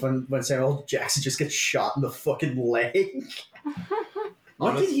 Like, when Samuel Jackson just gets shot in the fucking leg.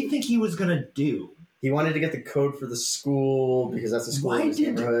 What did he think he was going to do? He wanted to get the code for the school because that's the school in his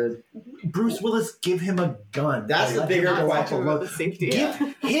neighborhood. Bruce Willis give him a gun? That's the bigger question. Give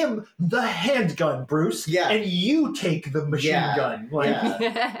him the handgun, Bruce. Yeah. And you take the machine gun.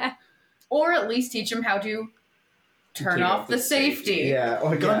 Like, or at least teach him how to turn off the safety. Yeah.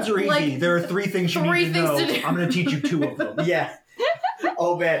 Oh, guns are easy. Like, there are 3 things you need to know. I'm going to teach you 2 of them. Yeah.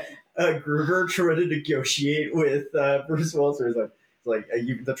 Oh, man. Gruber trying to negotiate with Bruce Willis.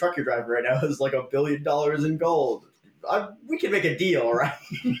 The truck you're driving right now is like $1 billion in gold. We can make a deal, right?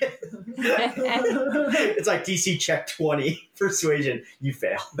 It's like DC check 20 persuasion. You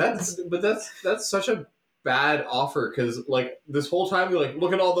fail. That's such a bad offer because like this whole time you're like,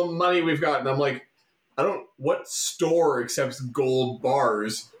 look at all the money we've got, and I'm like, what store accepts gold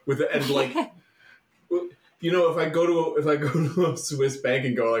bars with and like. You know, if I go to a Swiss bank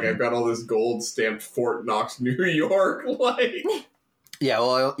and go like, I've got all this gold stamped Fort Knox, New York, like. Yeah,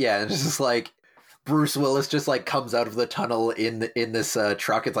 well, yeah, it's just like Bruce Willis just like comes out of the tunnel in this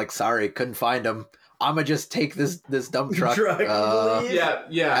truck. It's like, sorry, couldn't find him. I'm gonna just take this dump truck out of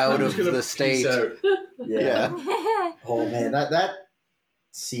the state. Yeah. Oh man, that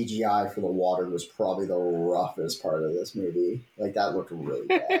CGI for the water was probably the roughest part of this movie. Like that looked really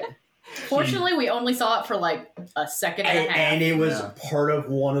bad. Fortunately, we only saw it for like a second and a half. And it was part of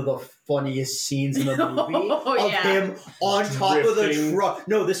one of the funniest scenes in the movie him on top of the truck.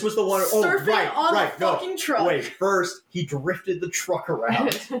 No, this was the one. Surfing on the fucking truck. Wait, first he drifted the truck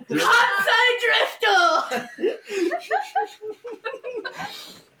around. Hot side drifter.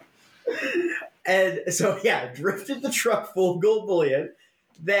 And so drifted the truck full of gold bullion.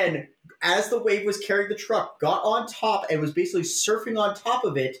 Then, as the wave was carrying the truck, got on top and was basically surfing on top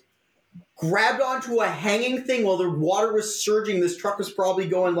of it. grabbed onto a hanging thing while the water was surging. This truck was probably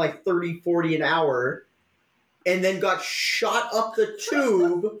going like 30, 40 an hour, and then got shot up the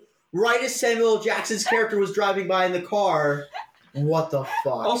tube right as Samuel L. Jackson's character was driving by in the car. What the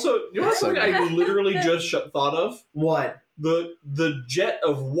fuck? Also, you know something I literally just thought of? What? The jet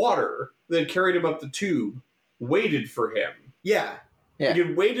of water that carried him up the tube waited for him. Yeah. Like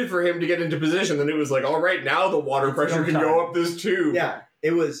it waited for him to get into position, then it was like, all right, now the water pressure can go up this tube. Yeah,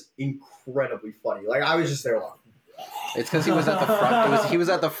 it was incredibly funny. Like, I was just there like... It's because he was at the front. He was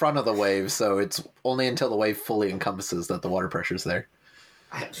at the front of the wave, so it's only until the wave fully encompasses that the water pressure's there.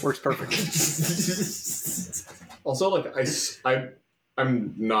 Works perfectly. Also, like,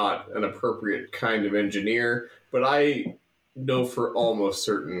 I'm not an appropriate kind of engineer, but I know for almost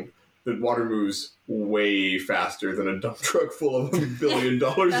certain that water moves way faster than a dump truck full of $1 billion in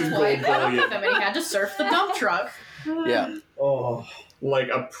gold bullion. And he had to surf the dump truck. Yeah. Oh, like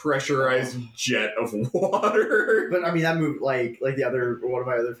a pressurized jet of water. But I mean, that movie, like the other one of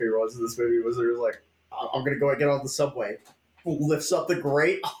my other favorite ones in this movie was there was like, I'm gonna go and get on the subway. Lifts up the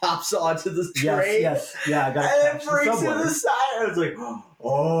grate, hops onto the train. Yes, yeah, I got and then breaks to the side. I was like,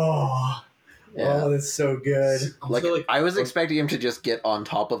 oh, that's so good. Like, I was expecting him to just get on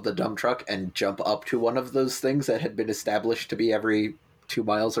top of the dump truck and jump up to one of those things that had been established to be every 2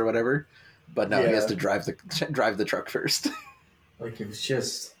 miles or whatever. But now he has to drive the truck first. Like, it was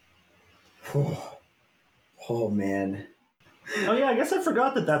just, oh man. Oh yeah, I guess I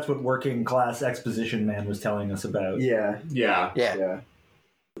forgot that that's what Working Class Exposition Man was telling us about. Yeah.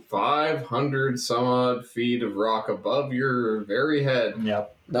 500 some odd feet of rock above your very head.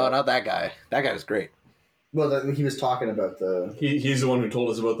 Yep. No, not that guy. That guy was great. Well, he was talking about the... He's the one who told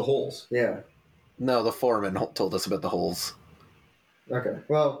us about the holes. Yeah. No, the foreman told us about the holes. Okay.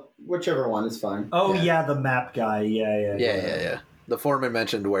 Well, whichever one is fine. Oh yeah, the map guy. Yeah. The foreman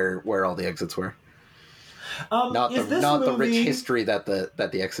mentioned where all the exits were. Not movie... the rich history that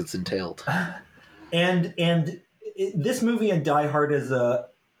the exits entailed. And this movie and Die Hard as a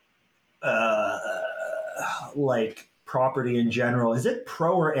like property in general, is it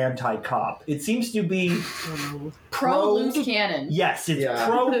pro or anti-cop? It seems to be pro loose cannon. Yes, it's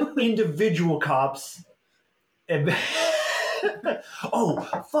pro individual cops.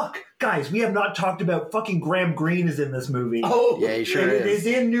 Oh, fuck. Guys, we have not talked about fucking Graham Greene is in this movie. Oh, yeah, he sure is. It is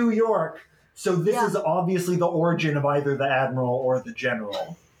in New York. So this is obviously the origin of either the Admiral or the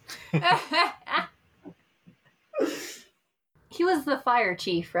General. He was the fire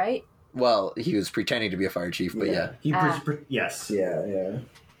chief, right? Well, he was pretending to be a fire chief, but yes. Yeah.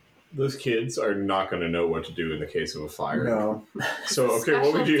 Those kids are not going to know what to do in the case of a fire. No. So, okay,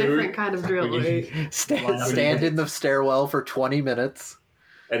 what we do... different kind of drill. Stand in the stairwell for 20 minutes.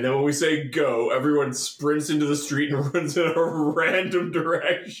 And then when we say go, everyone sprints into the street and runs in a random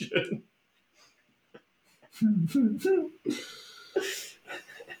direction.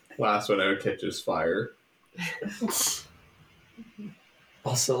 Last one out catches fire.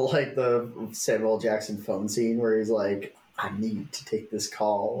 Also, like the Samuel L. Jackson phone scene where he's like, I need to take this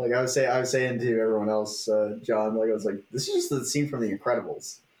call. Like I was saying to everyone else, John, like I was like, this is just the scene from The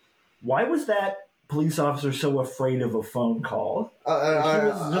Incredibles. Why was that police officer so afraid of a phone call? He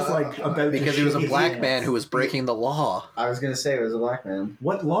was just like about because he was a black man who was breaking the law. I was going to say it was a black man.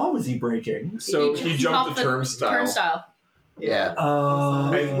 What law was he breaking? So he jumped the turnstile.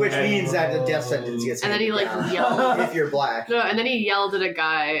 Yeah. Which means that the death sentence gets and then he yelled if you're black. No, and then he yelled at a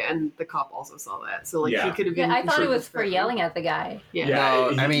guy, and the cop also saw that. So he could have been. I thought it was for yelling at the guy.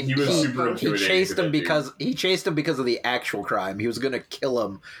 No, I mean he was super he chased him because of the actual crime. He was going to kill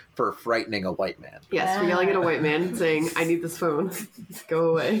him for frightening a white man. Yes, for yelling at a white man, saying, "I need this phone.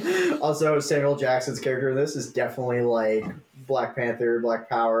 Go away." Also, Samuel Jackson's character in this is definitely like Black Panther, Black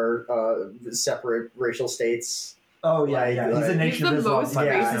Power, separate racial states. Oh yeah. He's a Nation of Islam. He's the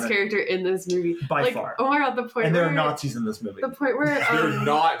most racist character in this movie by far. Oh my god, the point. And there where are Nazis in this movie. The point where they're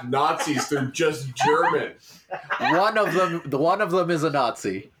not Nazis. They're just German. One of them is a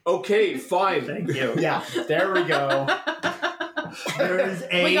Nazi. Okay, fine. Thank you. Yeah, there we go. There is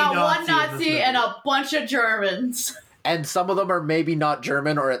a we got Nazi one Nazi and a bunch of Germans. And some of them are maybe not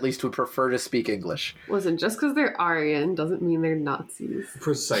German, or at least would prefer to speak English. Listen, just because they're Aryan doesn't mean they're Nazis.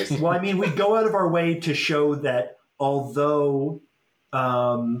 Precisely. Well, I mean, we go out of our way to show that although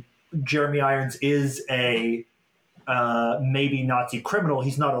Jeremy Irons is a maybe Nazi criminal,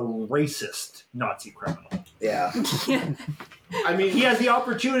 he's not a racist Nazi criminal. Yeah. I mean, he has the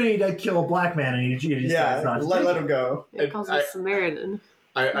opportunity to kill a black man, and he just not let him go. He calls him Samaritan.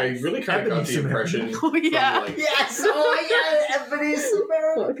 I really kind of got the impression. Oh yeah. Yes. Oh yeah. Ebony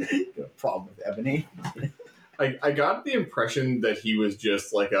Samaritan. Problem with Ebony. I got the impression that he was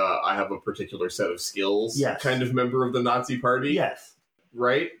just like I have a particular set of skills kind of member of the Nazi party. Yes.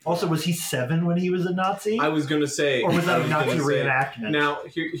 Right? Also, was he 7 when he was a Nazi? I was going to say... Or was that a Nazi reenactment? Now,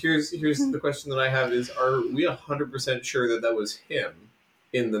 here's the question that I have is, are we 100% sure that was him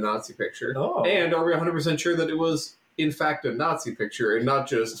in the Nazi picture? Oh. And are we 100% sure that it was, in fact, a Nazi picture and not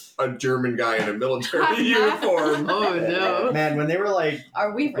just a German guy in a military uniform? Oh, no. Man, when they were like...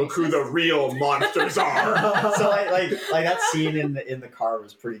 Are we racist? Look who the real monsters are! So, like that scene in the car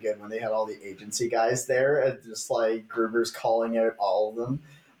was pretty good when they had all the agency guys there and just, like, Gruber's calling out all of them.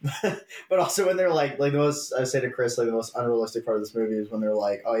 But also when they're like the most... I say to Chris, like, the most unrealistic part of this movie is when they're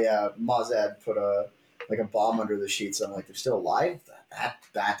like, oh, yeah, Mossad put a bomb under the sheets. And I'm like, they're still alive?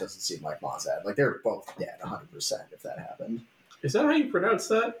 That doesn't seem like Mossad. Like, they're both dead 100% if that happened. Is that how you pronounce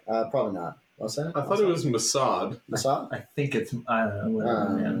that? Probably not. What's that? I thought it was Mossad. Mossad? I think it's... I don't know. Whatever,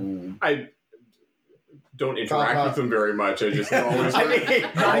 man. I don't interact with them very much. I just always...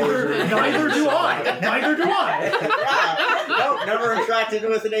 neither do I. Neither do I. Yeah. Nope, never interacted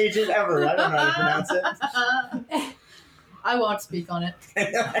with an agent ever. I don't know how to pronounce it. I won't speak on it.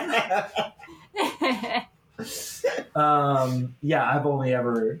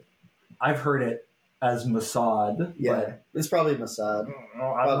 I've heard it as Mossad. Yeah, but it's probably Mossad.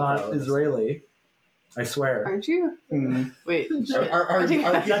 I'm not Israeli. I swear. Aren't you? Mm. Wait. Are you,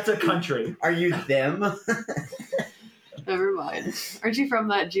 that's a country. Are you them? Never mind. Aren't you from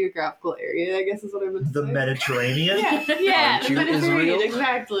that geographical area, I guess is what I meant to The say? Mediterranean? Yeah, Aren't the you Mediterranean, Israel?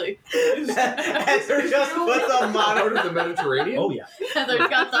 exactly. Heather just put the Out of the Mediterranean? Oh, yeah. Heather's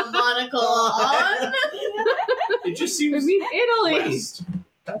got the monocle on. It just seems... I mean, Italy! west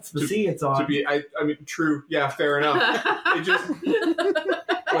That's the sea it's on. to be... I mean, true. Yeah, fair enough. It just...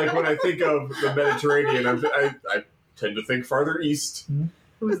 Like, when I think of the Mediterranean, I tend to think farther east.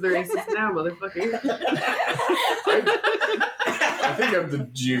 Who's the racist now, motherfucker? I think I'm the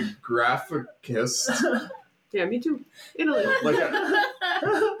geographicist. Yeah, me too. Italy. Like,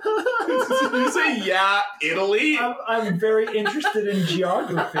 did you say, yeah, Italy? I'm very interested in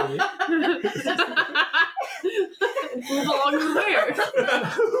geography. Who belongs where?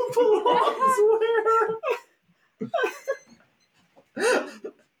 Who belongs where?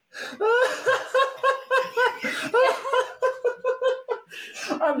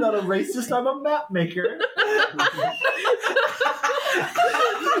 I'm not a racist, I'm a map maker.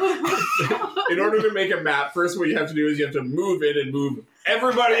 In order to make a map, first what you have to do is you have to move it and move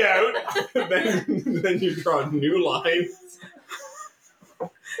everybody out. then you draw new lines.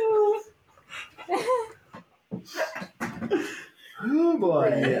 Oh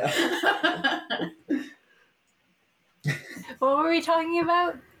boy. Yeah. What were we talking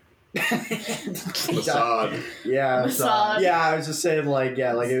about? Mossad. Yeah. Mossad. Yeah, I was just saying, like,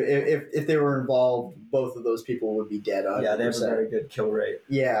 yeah, like if they were involved, both of those people would be dead. 100%. Yeah, they have a very good kill rate.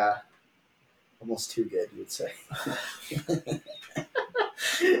 Yeah. Almost too good, you'd say.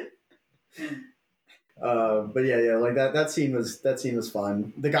 But yeah, like that scene was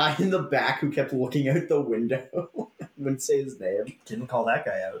fun. The guy in the back who kept looking out the window, wouldn't say his name. Didn't call that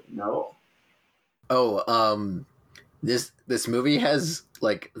guy out. No. Oh, this movie has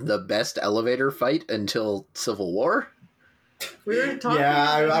like the best elevator fight until Civil War. We were talking.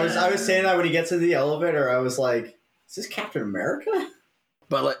 Yeah, I was saying that when he gets in the elevator, I was like, "Is this Captain America?"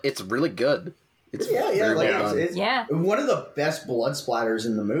 But like, it's really good. It's yeah, very like well done. it's one of the best blood splatters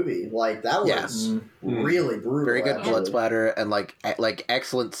in the movie. Like that was really brutal. Very good actually. blood splatter and like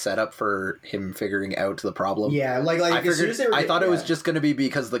excellent setup for him figuring out the problem. Yeah, like I as soon as they were, I thought it was just going to be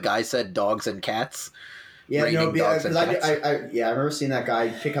because the guy said dogs and cats. Yeah, no, dogs because I remember seeing that guy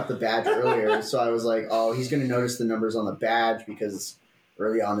pick up the badge earlier, so I was like, oh, he's going to notice the numbers on the badge because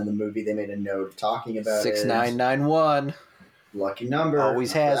early on in the movie they made a note talking about 6991. Lucky number.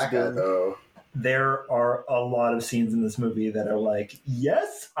 Always has been. Though. There are a lot of scenes in this movie that are like,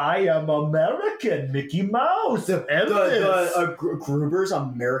 yes, I am American, Mickey Mouse. Gruber's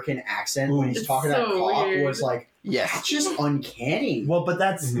American accent when he's talking so that cop weird. was like, that's just uncanny. Well, but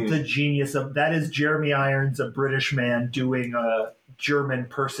that's the genius of that is Jeremy Irons, a British man doing a German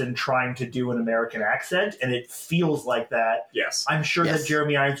person trying to do an American accent, and it feels like that. Yes. I'm sure that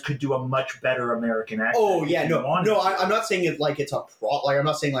Jeremy Irons could do a much better American accent. Oh yeah, no, I'm not saying it like it's a like I'm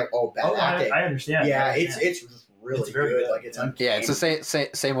not saying like bad acting. I understand. Yeah, it's really very good. good. Like it's uncanny. Yeah, it's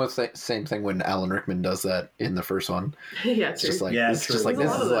the same thing when Alan Rickman does that in the first one. Yeah, It's just like Yeah, it's true. just like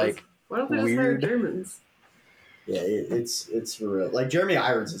There's this a lot is of like Why don't they just hire weird. Germans? Yeah, it's real. Like Jeremy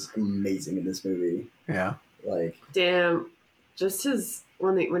Irons is amazing in this movie. Yeah. Like Damn, just his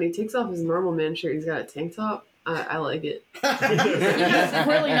when he takes off his normal man shirt, he's got a tank top. I like it. He has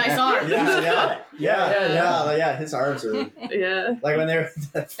really nice arms. Yeah. His arms are Yeah. like when they're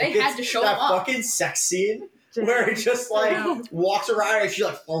They had to show that him up. fucking sex scene where he just like walks around and she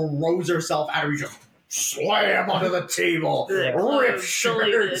like throws herself at him. He just slam onto the table, rip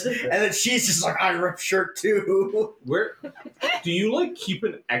shirt, and then she's just like, I rip shirt too. Where do you like keep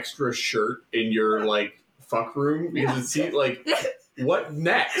an extra shirt in your like fuck room? Because it seems like what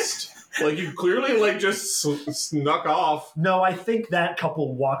next? Like you clearly like just snuck off. No, I think that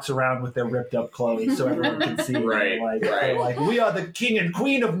couple walks around with their ripped up clothes so everyone can see. Right, They're like, we are the king and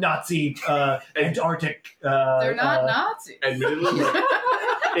queen of Nazi Antarctic. They're not Nazis. Admittedly,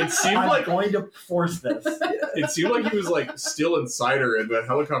 it seemed I'm like going to force this. it seemed like he was like still inside her, and the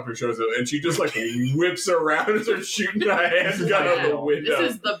helicopter shows up, and she just like whips around and starts shooting a handgun out the window.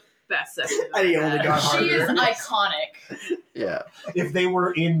 This is the best section. And he only got harder. She is iconic. Yeah. If they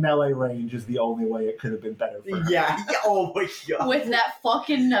were in melee range, is the only way it could have been better for her. Yeah. Oh my god. With that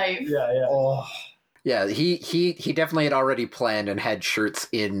fucking knife. Yeah. Oh. Yeah, he definitely had already planned and had shirts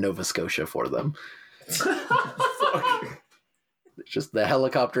in Nova Scotia for them. It's just the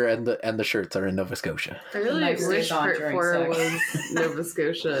helicopter and the shirts are in Nova Scotia. I really Knife wish stays on Part during 4 sex. was Nova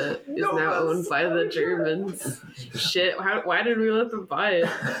Scotia is now owned by the Germans. Shit, why did we let them buy it?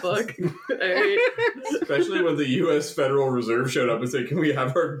 Fuck. Alright. Especially when the U.S. Federal Reserve showed up and said, "Can we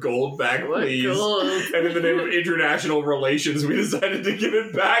have our gold back, What please?" gold? And in the name of international relations, we decided to give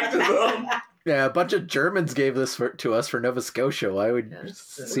it back to them. Yeah, a bunch of Germans gave this to us for Nova Scotia. Why would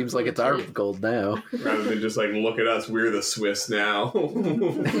seems like it's our gold now? Rather than just like, look at us, we're the Swiss now.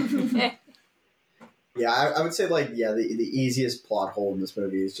 Yeah, I would say like the easiest plot hole in this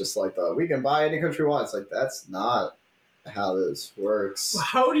movie is just like we can buy any country we want. It's like that's not how this works.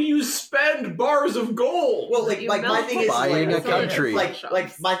 How do you spend bars of gold? Well, like my thing is Buying like, a country.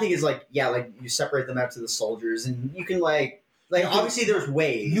 Like my thing is like you separate them out to the soldiers and you can like obviously there's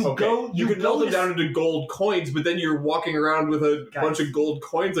ways. You can melt them down into gold coins, but then you're walking around with a bunch of gold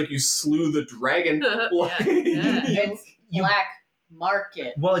coins like you slew the dragon. It's black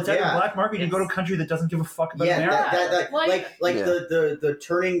market. Well, it's either black market. You go to a country that doesn't give a fuck about America. The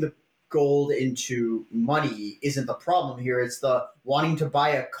turning the gold into money isn't the problem here. It's the wanting to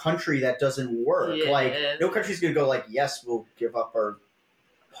buy a country that doesn't work. Yeah. Like no country's gonna go like, yes, we'll give up our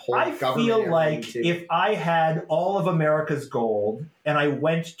whole I government. feel like if I had all of America's gold and I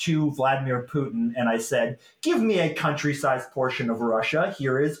went to Vladimir Putin and I said, give me a country-sized portion of Russia,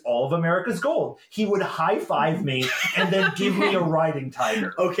 here is all of America's gold, he would high-five me and then give me a riding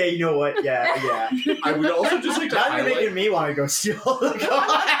tiger. Okay, you know what? Yeah. I would also just like to now you're highlight, making me want to go steal the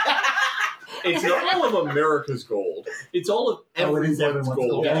gold. it's not all of America's gold. It's all of everyone's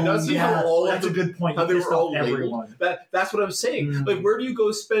gold. Yeah, You not see how all that's of a good point. how they You were all pissed off labeled. That's what I'm saying. Like, where do you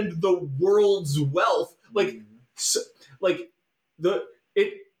go spend the world's wealth?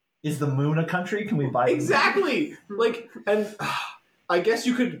 Is the moon a country? Can we buy it? Exactly. Like, and I guess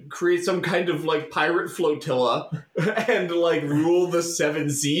you could create some kind of like pirate flotilla and like rule the seven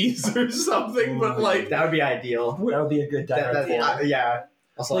seas or something. But like that would be ideal. That would be a good dialogue. Yeah.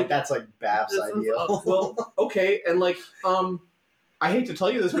 Also, like that's like Bab's ideal. Well, okay, and like, I hate to tell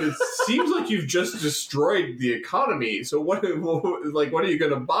you this, but it seems like you've just destroyed the economy. So what are you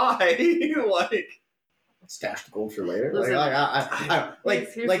gonna buy? Like, stash the gold for later. Listen,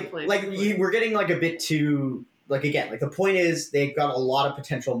 We're getting like a bit too again. Like the point is they've got a lot of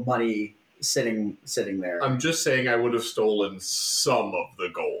potential money sitting there. I'm just saying I would have stolen some of the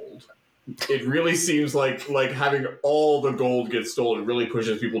gold. It really seems like having all the gold get stolen really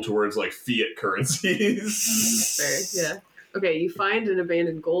pushes people towards like fiat currencies. Fair, yeah. Okay, you find an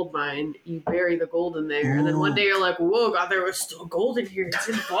abandoned gold mine, you bury the gold in there, and then one day you're like, whoa, God, there was still gold in here. It's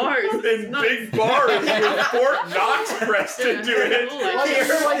in bars. In big bars with Fort Knox pressed into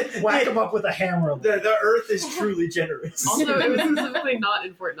it. Whack them up with a hammer. The earth is truly generous. Also, it was specifically not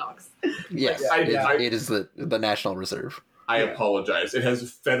in Fort Knox. Yes, it is the National Reserve. I apologize. It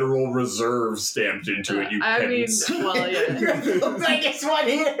has Federal Reserve stamped into it, you pedants. Well, yeah. The biggest one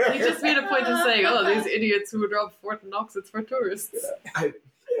here. He just made a point of saying, oh, these idiots who would rob Fort Knox, it's for tourists.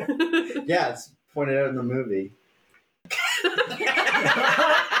 Yeah, it's pointed out in the movie.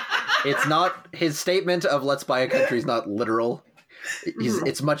 It's not, his statement of let's buy a country is not literal.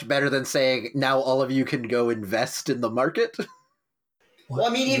 It's much better than saying now all of you can go invest in the market. Well, I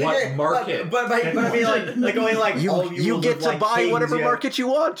mean, even what market? But I mean, like going like you get to buy whatever market you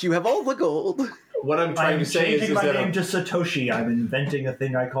want. You have all the gold. What I'm trying to say is my that name to Satoshi. I'm inventing a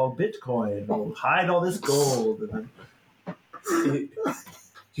thing I call Bitcoin. We'll hide all this gold.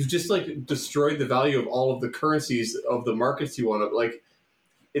 You've just like destroyed the value of all of the currencies of the markets you want to like.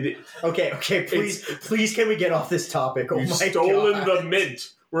 Okay, please, can we get off this topic? Oh You've my stolen God. the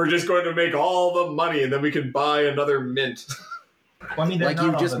mint. We're just going to make all the money, and then we can buy another mint. Well, I mean, like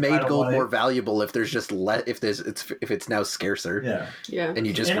you've just made gold more valuable if there's just if it's now scarcer. Yeah. And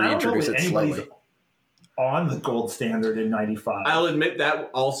you just reintroduce it slowly. On the gold standard in 95. I'll admit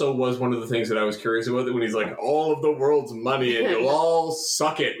that also was one of the things that I was curious about, when he's like, all of the world's money, and you'll all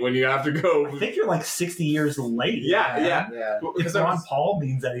suck it when you have to go. I think you're like 60 years late. Yeah. If Ron Paul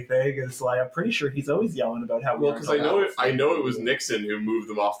means anything, it's like, I'm pretty sure he's always yelling about how. Well, because I know it was Nixon who moved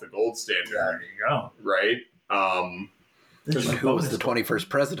them off the gold standard. There you go. Right? Who was the 21st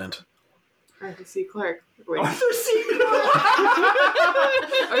president? Arthur C. Clarke. Arthur C. Clarke.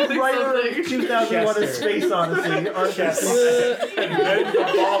 2001: A Space Odyssey. Arthur And then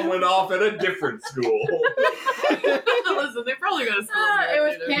the bomb went off at a different school. Listen, they probably got a school. It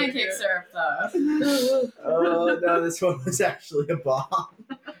was pancake syrup, though. Oh no, this one was actually a bomb.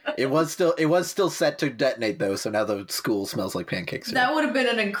 It was still set to detonate though, so now the school smells like pancake syrup. That would have been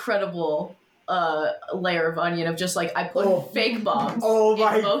an incredible layer of onion of just like I put fake bombs. Oh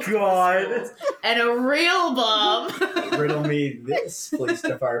my God! And a real bomb. Riddle me this, police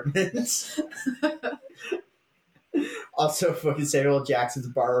department. Also, fucking Samuel L. Jackson's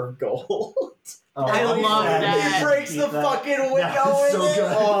bar of gold. Oh, I love that. He breaks the fucking window That's so in it.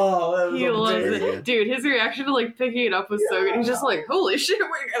 good. Oh, that was He loves amazing. it. Dude, his reaction to like picking it up was so good. He's just like, holy shit,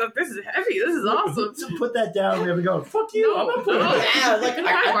 this is heavy. This is awesome. So put that down. We have to go. Fuck you. I'm not putting No. it. Yeah, like You can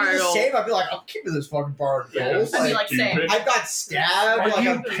I'd have be the gold. same. I'd be like, I'm keeping this fucking bar of gold. I mean, like, same. I got stabbed. Are Like, you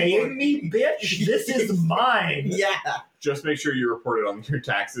I'm paying me, bitch? This is mine. Yeah. Just make sure you report it on your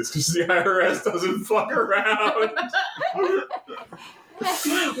taxes, because the IRS doesn't fuck around.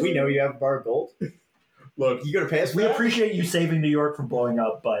 We know you have a bar of gold. Look, You gonna pay us for We that? appreciate you saving New York from blowing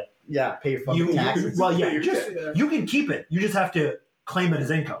up, but Yeah, pay your fucking you. taxes. Well, yeah, you can keep it. You just have to claim it as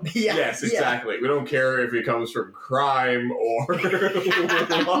income. Yeah, yes, yeah. exactly. We don't care if it comes from crime or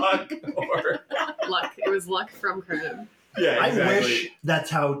luck or... Luck. It was luck from crime. Yeah, exactly. I wish that's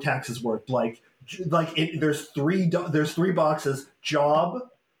how taxes worked. There's three boxes: job,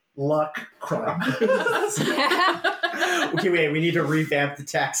 luck, crime. Okay, wait. We need to revamp the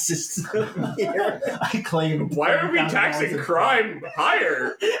tax system here. I claim. Why are we taxing crime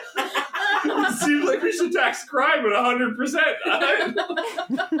higher? It seems like we should tax crime at 100%.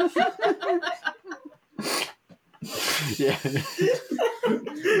 Yeah.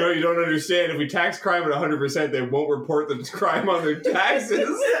 No, you don't understand. If we tax crime at 100%, they won't report the crime on their taxes.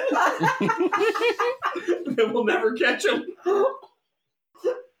 Then we'll never catch them.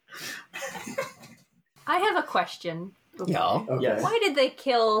 I have a question. Yeah. Okay. Why did they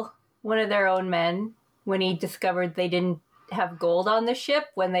kill one of their own men when he discovered they didn't have gold on the ship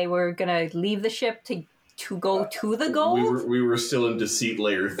when they were gonna leave the ship to go to the gold? We were still in deceit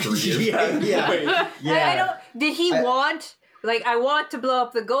layer 3. Yeah. I don't. Did he want? Like, I want to blow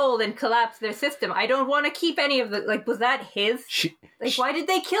up the gold and collapse their system. I don't want to keep any of the. Like, was that his? Why did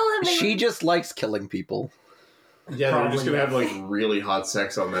they kill him? She just likes killing people. Yeah, they're just gonna have like really hot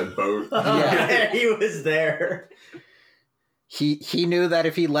sex on that boat. Yeah, he was there. He knew that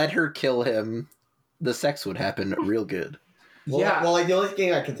if he let her kill him, the sex would happen real good. Well, like the only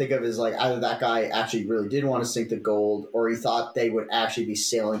thing I can think of is like either that guy actually really did want to sink the gold, or he thought they would actually be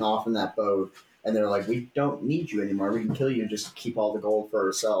sailing off in that boat, and they're like, "We don't need you anymore. We can kill you and just keep all the gold for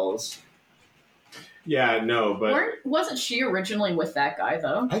ourselves." Yeah, no, but Wasn't she originally with that guy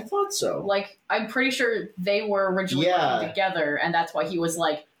though? I thought so. Like, I'm pretty sure they were originally working together, and that's why he was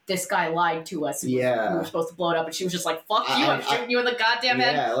like, "This guy lied to us. We were supposed to blow it up," and she was just like, "Fuck you! I'm shooting you in the goddamn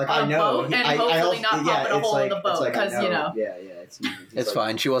head on a boat, and hopefully not popping a hole in the boat because you know." Yeah, it's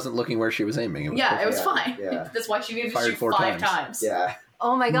fine. She wasn't looking where she was aiming. It was fine. Yeah. That's why she needed to Fired shoot 4 5 times. times. Yeah.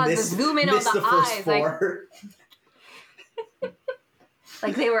 Oh my god! The zoom in on the eyes,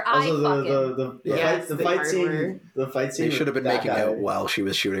 like they were eye fucking. The fight scene. The fight scene. They should have been making out while she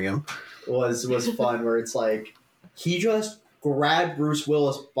was shooting him. Was fun. Where it's like he just grabbed Bruce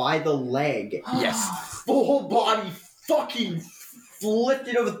Willis by the leg. Yes. Full body fucking flipped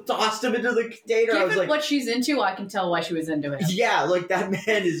it over, tossed him into the container. I was Given like, what she's into, I can tell why she was into it. yeah, like that man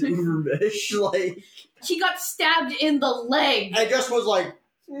is ubermish. Like He got stabbed in the leg. I just was like,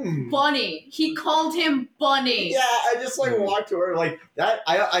 Bunny. He called him Bunny. yeah, I just like walked to her like that.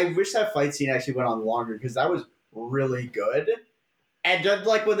 I wish that fight scene actually went on longer because that was really good. And just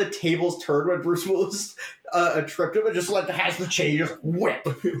like when the tables turned when Bruce Willis tripped him, and just like has the chain, just whip,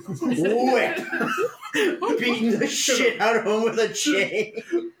 beating the shit out of him with a chain.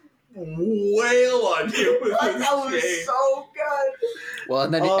 wail on you with That was chain. so good. Well,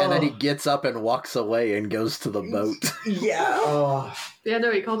 and then he gets up and walks away and goes to the boat. Yeah. Yeah,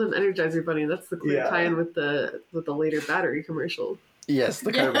 no, he called him Energizer Bunny. That's the clear tie-in with the later battery commercial. Yes,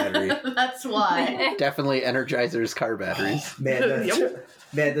 the car battery. That's why. Definitely Energizer's car batteries.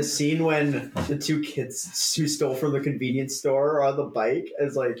 Man, the scene when the two kids who stole from the convenience store are on the bike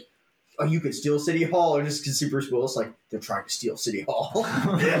is like, oh, you could steal City Hall, or just Super Willis like, they're trying to steal City Hall.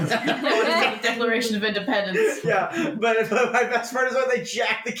 Declaration of Independence. Yeah, but my best part is when they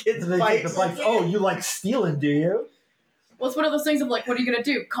jack the kids' bikes. Oh, you like stealing, do you? Well, it's one of those things of like, what are you going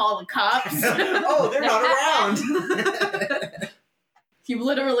to do? Call the cops? Oh, they're not around. You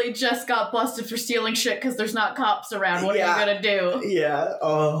literally just got busted for stealing shit because there's not cops around. What are you going to do? Yeah.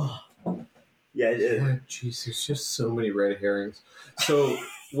 Oh. Yeah. Jeez, there's just so many red herrings. So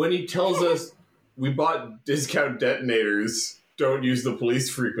when he tells us we bought discount detonators, don't use the police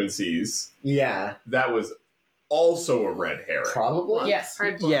frequencies. Yeah. That was also a red herring. Probably. Yes.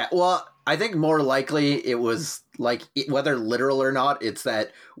 Yeah, well, I think more likely it was like, whether literal or not, it's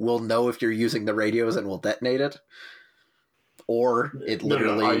that we'll know if you're using the radios and we'll detonate it. Or it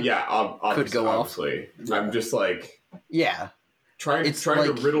literally could go off. I'm just like... Yeah. Trying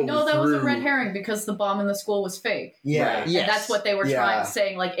to riddle No, that through. was a red herring because the bomb in the school was fake. Yeah. Right. Yes. And that's what they were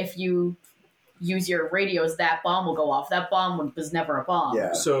saying, like, if you use your radios, that bomb will go off. That bomb was never a bomb.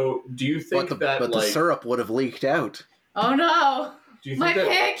 Yeah. So, do you think but the syrup would have leaked out. Oh, no! Do you think that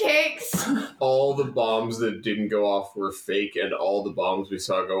pancakes! All the bombs that didn't go off were fake and all the bombs we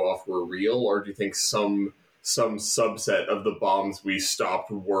saw go off were real? Or do you think some subset of the bombs we stopped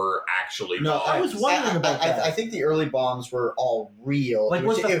were actually bombs? No, I was wondering about that. I think the early bombs were all real. Like,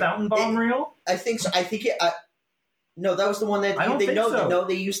 was the fountain bomb real? I think so. I think no, that was the one that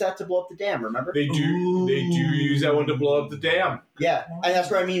they used that to blow up the dam. Remember? They do use that one to blow up the dam. Yeah, and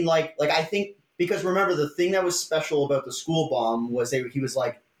that's what I mean. Like I think, because remember, the thing that was special about the school bomb was he was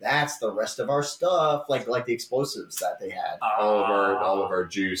like, that's the rest of our stuff, like the explosives that they had. All of our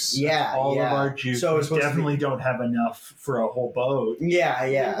juice. Yeah, all of our juice. So we definitely don't have enough for a whole boat.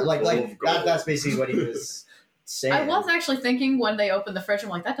 Yeah. Like that's basically what he was saying. I was actually thinking when they opened the fridge, I'm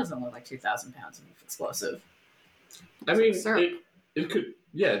like, that doesn't look like 2,000 pounds of explosive. I mean, it could.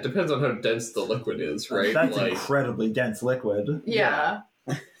 Yeah, it depends on how dense the liquid is, right? That's incredibly dense liquid. Yeah.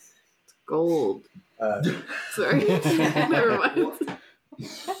 It's gold. Sorry. Never mind.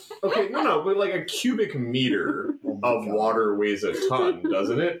 Okay, no, but like a cubic meter of water weighs a ton,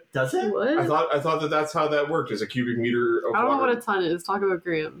 doesn't it? Does it? What? I thought that's how that worked. Is a cubic meter of water? I don't know what a ton is. Talk about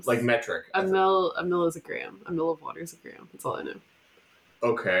grams. Like metric. A mil is a gram. A mil of water is a gram. That's all I know.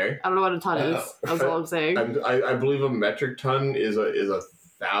 Okay. I don't know what a ton is. That's all I'm saying. I believe a metric ton is a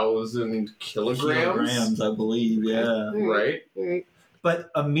 1,000 kilograms. I believe. Yeah. Right.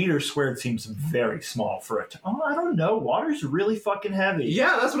 But a meter squared seems very small for it. Oh, I don't know. Water's really fucking heavy.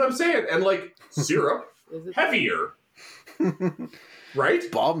 Yeah, that's what I'm saying. And like syrup, heavier. Right?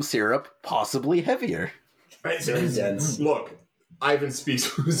 Bomb syrup, possibly heavier. Right, so look, Ivan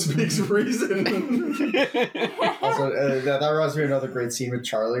speaks reason. Also, that reminds me of another great scene with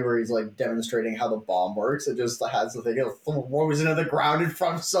Charlie where he's like demonstrating how the bomb works. It just has the thing, it throws into the ground in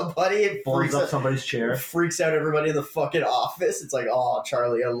front of somebody. It blows up somebody's chair. Freaks out everybody in the fucking office. It's like, oh,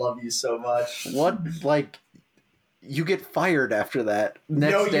 Charlie, I love you so much. What, like, you get fired after that.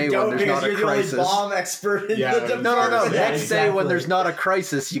 Next day when there's not a crisis. The only bomb expert in the department. No. Next day when there's not a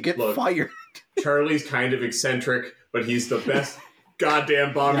crisis, you get fired. Charlie's kind of eccentric, but he's the best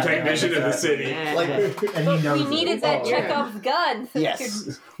goddamn bomb technician in the city. And he knows we needed that Chekhov's gun. So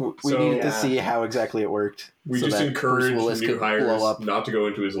yes. We needed to see how exactly it worked. We just encourage new hires not to go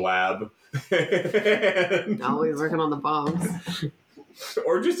into his lab. Now he's working on the bombs.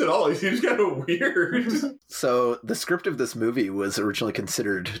 Or just at all. He seems kind of weird. So the script of this movie was originally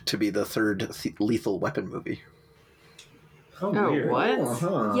considered to be the third Lethal Weapon movie. Oh, what?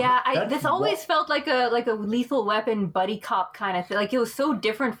 Uh-huh. Yeah, this always felt like a Lethal Weapon buddy cop kind of thing. Like, it was so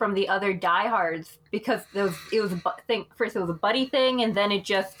different from the other Die Hards because it was first it was a buddy thing, and then it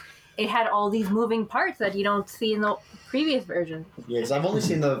had all these moving parts that you don't see in the previous version. Yeah, because I've only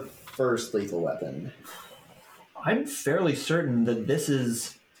seen the first Lethal Weapon. I'm fairly certain that this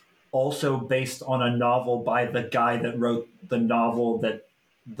is also based on a novel by the guy that wrote the novel that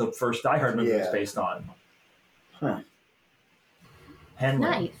the first Die Hard movie was based on. Huh. Henley,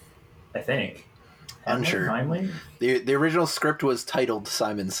 nice. I think. Unsure. Henley? The original script was titled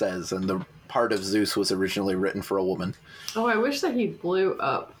Simon Says, and the part of Zeus was originally written for a woman. Oh, I wish that he blew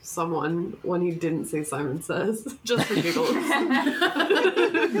up someone when he didn't say Simon Says, just for giggles.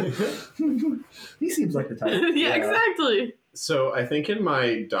 He seems like the type. Yeah, exactly. So I think in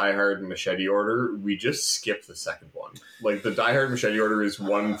my Die Hard Machete order, we just skip the second one. Like, the Die Hard Machete order is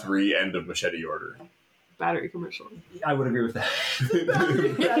 1, 3, end of Machete order. Battery commercial. I would agree with that.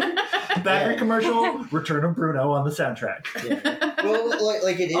 Battery commercial, Return of Bruno on the soundtrack. Yeah. Well,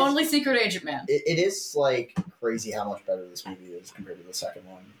 like it is only Secret Agent Man. It is like crazy how much better this movie is compared to the second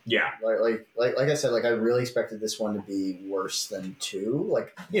one. Yeah. Like I said, like I really expected this one to be worse than 2.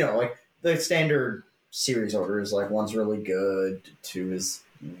 Like, you know, like the standard series order is like 1's really good, 2 is,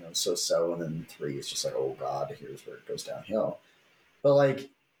 you know, so, and then 3 is just like, oh god, here's where it goes downhill. But like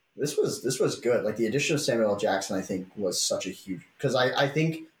this was good. Like the addition of Samuel L. Jackson, I think, was such a huge, because I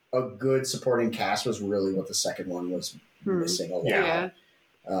think a good supporting cast was really what the second one was missing a lot. Yeah.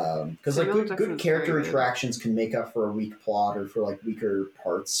 Because like good character interactions can make up for a weak plot or for like weaker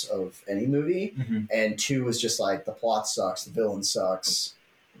parts of any movie. Mm-hmm. And 2 was just like the plot sucks, the villain sucks.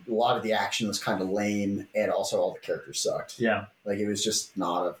 A lot of the action was kind of lame, and also all the characters sucked. Yeah, like it was just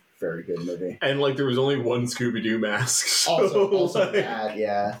not a very good movie. And like there was only one Scooby-Doo mask. So, also like... bad,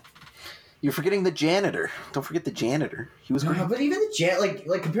 yeah. You're forgetting the janitor. Don't forget the janitor. He was great. But even the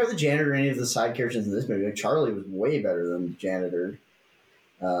like compare the janitor to any of the side characters in this movie. Like Charlie was way better than the janitor.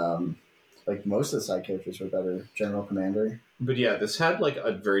 Like most of the side characters were better. General Commander. But yeah, this had like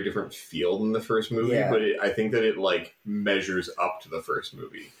a very different feel than the first movie. Yeah. But I think that it like measures up to the first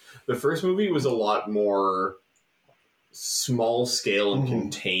movie. The first movie was a lot more small scale and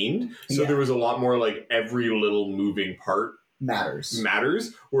contained. So there was a lot more like every little moving part matters.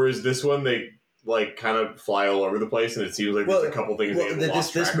 Whereas this one, they like kind of fly all over the place, and it seems like there's a couple things.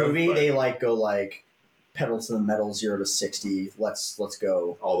 This movie, they like go like pedal to the metal, 0 to 60. Let's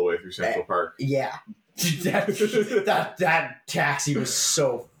go all the way through Central Park. Yeah, that taxi was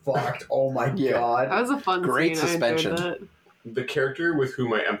so fucked. Oh my god, that was a fun, great scene. suspension. The character with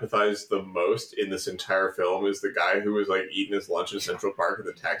whom I empathize the most in this entire film is the guy who was like eating his lunch in Central Park, and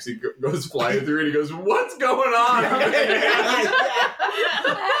the taxi goes flying through, and he goes, "What's going on?"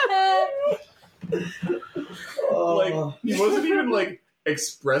 Like he wasn't even like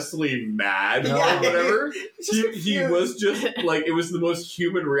expressly mad or whatever. He was just like, it was the most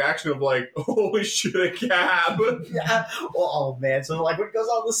human reaction of like, holy shit, a cab. Yeah. Oh man. So like when it goes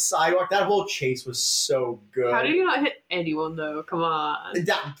on the sidewalk, that whole chase was so good. How did you not hit anyone though? Come on.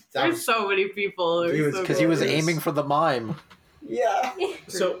 There's so many people. Because he was aiming for the mime. Yeah.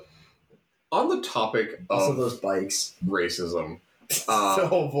 So on the topic also of those bikes, racism.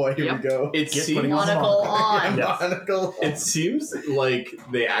 Oh boy, here we go. It seems monocle on. Monocle. It seems like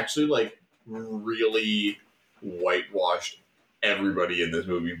they actually like really whitewashed everybody in this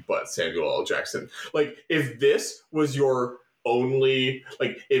movie but Samuel L. Jackson. Like if this was your only,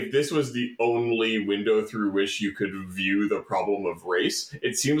 like if this was the only window through which you could view the problem of race,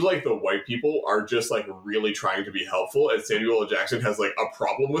 it seems like the white people are just like really trying to be helpful, and Samuel L. Jackson has like a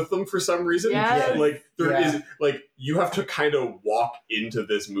problem with them for some reason. Yes. Like there is like, you have to kind of walk into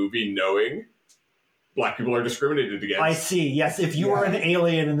this movie knowing black people are discriminated against. I see. Yes, if you were an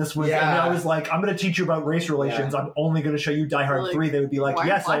alien in this movie, and I was like, I'm going to teach you about race relations. I'm only going to show you Die Hard 3. They would be like,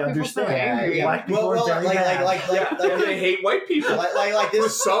 yes, I understand. Black people are very bad. Like they hate white people. Like this, for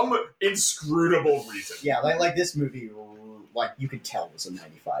some inscrutable reason. Yeah, like this movie, like you could tell it was a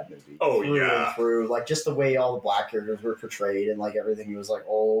 95 movie. Oh through yeah. And through. Like just the way all the black characters were portrayed and like everything, he was like,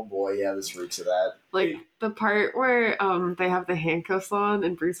 oh boy, yeah, this reeks of that. Like the part where they have the handcuffs on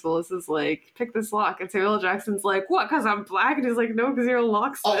and Bruce Willis is like, pick this lock, and Samuel L. Jackson's like, what, because I'm black? And he's like, no, because you're a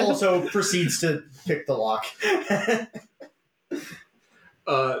locksmith. Also proceeds to pick the lock.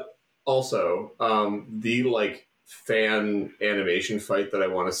 Also, the like fan animation fight that I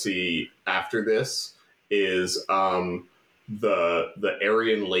want to see after this is the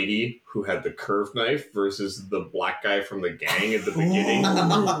Aryan lady who had the curved knife versus the black guy from the gang at the beginning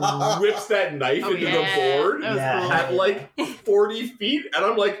who whips that knife into the board at like 40 feet, and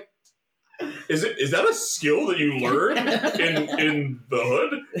I'm like, is that a skill that you learn in the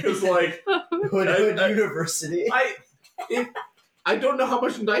hood? It's like Hood University. I don't know how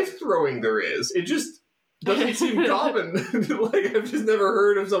much knife throwing there is. It just doesn't seem common. Like I've just never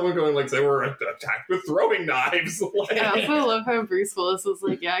heard of someone going like, they were attacked with throwing knives. Like, I also love how Bruce Willis was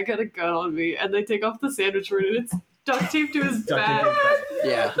like, yeah, I got a gun on me, and they take off the sandwich board and it's duct taped to his back.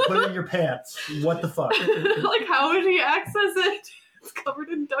 Yeah. Put it in your pants. What the fuck? Like, how would he access it? It's covered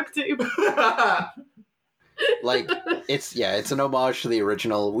in duct tape. Like it's an homage to the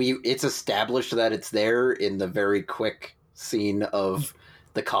original. It's established that it's there in the very quick scene of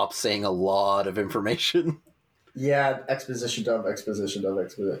the cops saying a lot of information. Yeah, exposition dump.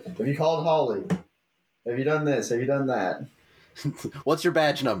 Have you called Holly? Have you done this? Have you done that? What's your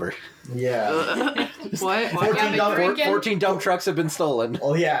badge number? Yeah. What? 14 dump trucks have been stolen.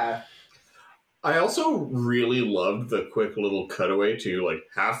 Oh, yeah. I also really loved the quick little cutaway to, like,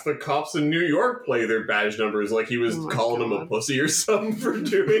 half the cops in New York play their badge numbers like he was calling him a pussy or something for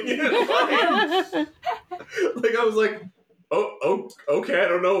doing it. Like, I was like, oh, okay, I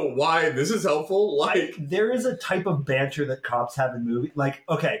don't know why this is helpful. Like, there is a type of banter that cops have in movies. Like,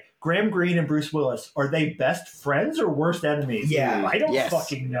 okay, Graham Greene and Bruce Willis, are they best friends or worst enemies? Yeah. I don't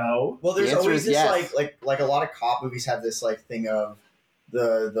fucking know. Well, there's always this, like a lot of cop movies have this, like, thing of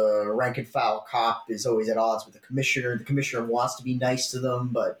the rank and file cop is always at odds with the commissioner. The commissioner wants to be nice to them,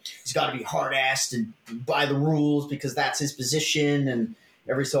 but he's got to be hard-assed and by the rules because that's his position, and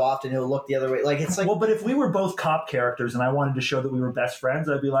every so often he'll look the other way. Like, it's like... Well, but if we were both cop characters and I wanted to show that we were best friends,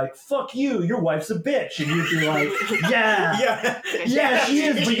 I'd be like, fuck you, your wife's a bitch. And you'd be like, yeah, she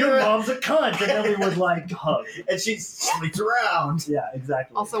is, but your mom's a cunt. And then we would, like, hug. And she sleeps around. Yeah,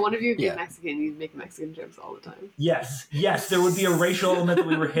 exactly. Also, one of you would be Mexican. You'd make Mexican jokes all the time. Yes, there would be a racial element that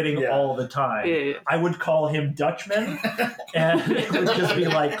we were hitting all the time. Yeah. I would call him Dutchman, and it would just be,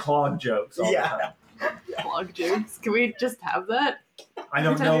 like, clog jokes all the time. Clog jokes? Can we just have that? I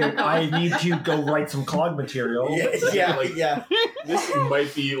don't know. I need to go write some clog material. Yeah. This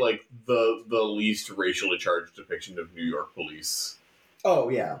might be like the least racially charged depiction of New York police. Oh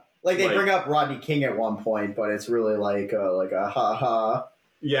yeah, like they bring up Rodney King at one point, but it's really like a ha ha.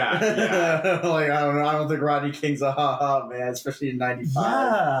 Yeah. Like I don't know. I don't think Rodney King's a ha ha man, especially in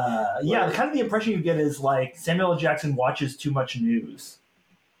 '95. Yeah. Kind of the impression you get is like Samuel L. Jackson watches too much news.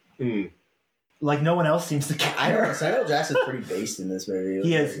 Like no one else seems to care. I don't know. Samuel Jackson's pretty based in this movie.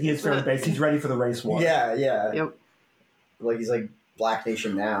 He is fairly based. He's ready for the race war. Yeah. Yep. Like he's like Black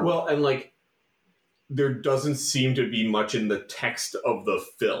Nation now. Well, and like there doesn't seem to be much in the text of the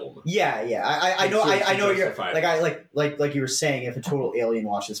film. Yeah. I know you're like you were saying. If a total alien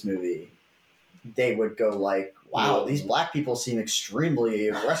watched this movie, they would go like, "Wow, these black people seem extremely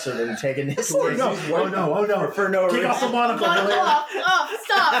aggressive in taking this." Oh no! For no reason. Take off the monocle.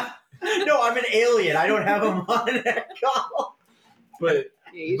 Stop. No, I'm an alien. I don't have a monocle. But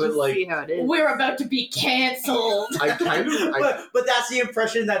like, see how it is. We're about to be canceled. But that's the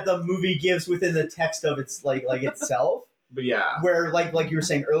impression that the movie gives within the text of its like itself. But yeah, where like you were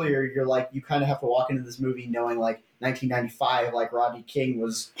saying earlier, you're like you kind of have to walk into this movie knowing like 1995, like Rodney King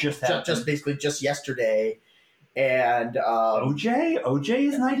was just basically just yesterday, and OJ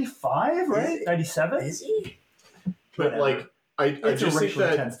is 95, right? 97 is he? But like. I just think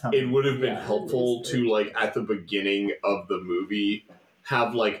that it would have been helpful to, like, at the beginning of the movie,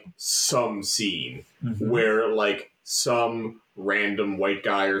 have, like, some scene where, like, some random white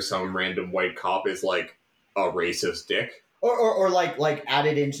guy or some random white cop is, like, a racist dick. Or like,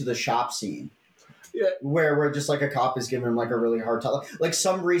 added into the shop scene. Yeah. Where just, like, a cop is giving him, like, a really hard time. Like,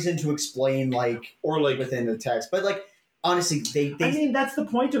 some reason to explain, like... Or, like... Within the text. But, like... Honestly, I mean, that's the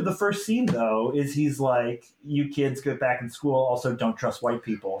point of the first scene, though, is he's like, you kids get back in school, also don't trust white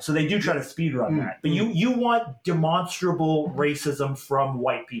people. So they do try to speedrun that. But you want demonstrable racism from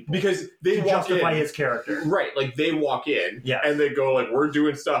white people. Because they justify his character. Right, like, they walk in, and they go, like, we're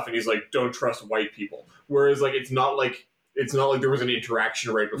doing stuff, and he's like, don't trust white people. Whereas, like, it's not like there was an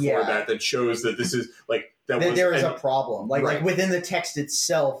interaction right before that shows that this is, like, there is a problem. Like within the text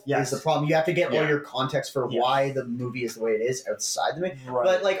itself is the problem. You have to get all your context for why the movie is the way it is outside the movie. Right.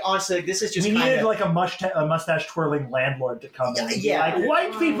 But like honestly, like, this is just needed like a mustache twirling landlord to come in. Yeah, like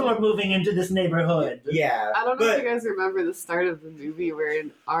white people are moving into this neighborhood. Yeah. I don't know if you guys remember the start of the movie where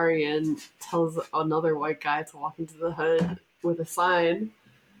Ariane tells another white guy to walk into the hood with a sign.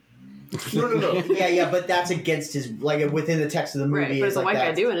 No. Yeah, but that's against his, like, within the text of the movie. Right, but it's a white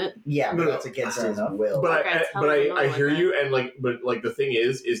guy doing it. Yeah, but that's against his will. But I hear you, and, like, but, like, the thing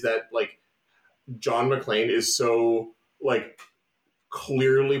is that, like, John McClane is so, like,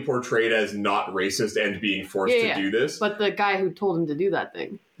 clearly portrayed as not racist and being forced to do this. But the guy who told him to do that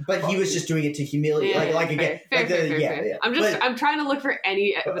thing. But he was just doing it to humiliate, fair. I'm trying to look for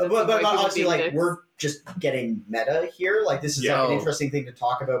any evidence. But honestly, like, dicks. We're just getting meta here. Like, this is like an interesting thing to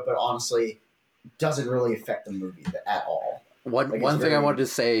talk about, but honestly, doesn't really affect the movie at all. One thing I wanted to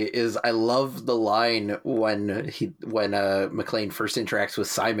say is I love the line when McClane first interacts with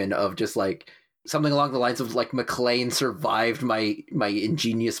Simon of just like something along the lines of like McClane survived my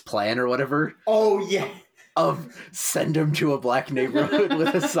ingenious plan or whatever. Oh yeah. Of send him to a black neighborhood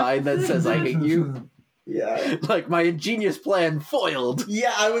with a sign that says I hate you. Yeah. Like my ingenious plan foiled.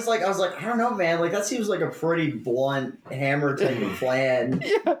 Yeah, I was like, I don't know, man. Like that seems like a pretty blunt hammer type of plan.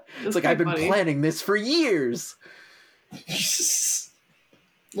 Yeah. It's like I've been planning this for years.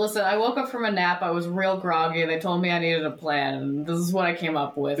 Listen, I woke up from a nap. I was real groggy. They told me I needed a plan. This is what I came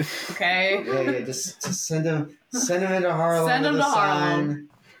up with. Okay. Yeah. Just send him into Harlem. Send him to Harlem.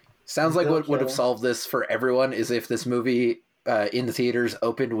 Sounds like what would have solved this for everyone is if this movie in the theaters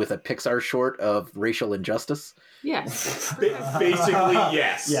opened with a Pixar short of racial injustice. Yes. Basically,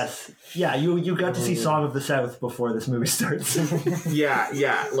 yes. Yes. Yeah, you got to see Song of the South before this movie starts.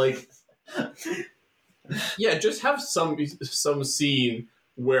 Yeah, like... Yeah, just have some scene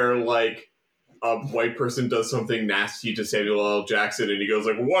where, like, a white person does something nasty to Samuel L. Jackson, and he goes,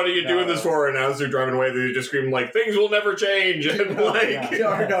 like, what are you doing this for? And as they're driving away, they just scream, like, things will never change! And, like...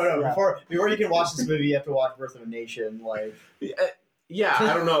 No. Before you can watch this movie, you have to watch Birth of a Nation, like... Yeah,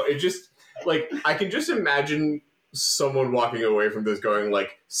 I don't know. It just... Like, I can just imagine someone walking away from this going,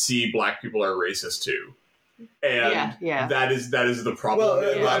 like, see, black people are racist, too. And that is the problem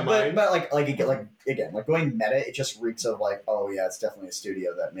in my mind. But like again, going meta, it just reeks of like, oh yeah, it's definitely a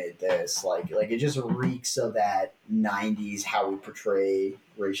studio that made this. Like it just reeks of that 90s how we portray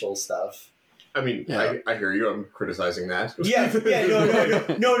racial stuff. I mean, I hear you. I'm criticizing that.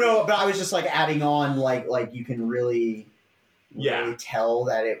 No. But I was just like adding on, like you can really tell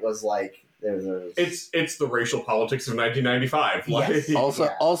that it was like. It's the racial politics of 1995. Yes.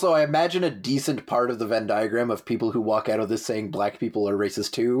 Also, I imagine a decent part of the Venn diagram of people who walk out of this saying black people are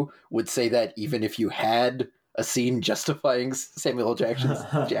racist too would say that even if you had a scene justifying Samuel L. Jackson's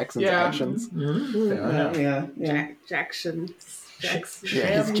actions. Mm-hmm. Jackson.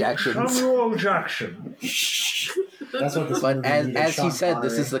 Samuel Jackson. That's what this but as he said,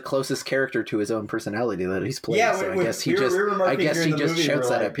 this is the closest character to his own personality that he's played. Yeah, so I guess he just shouts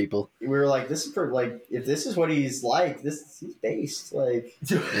that at people. We were like, this is if this is what he's like, he's based like.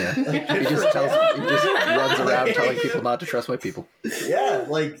 Yeah, he just runs around telling people not to trust white people. Yeah,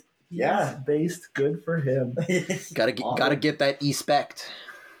 he's based. Good for him. Gotta get that e-spect.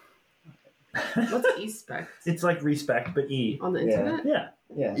 What's e-spect? It's like respect, but E. On the internet?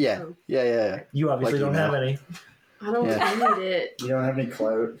 Yeah. You obviously don't have any. I don't need it. You don't have any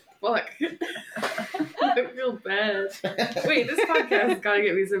clout. Fuck. I feel bad. Wait, this podcast has got to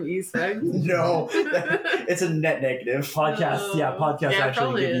get me some e-spect. No. It's a net negative. Podcasts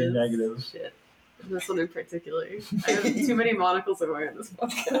actually give you negative. Shit. This one in particular. I have too many monocles I'm wearing on this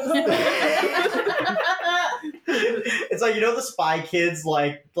podcast. It's like, the Spy Kids,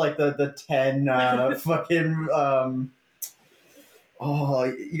 like the 10 fucking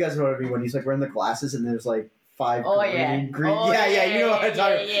you guys know what I mean when he's like wearing the glasses and there's like 5 green. You know what I'm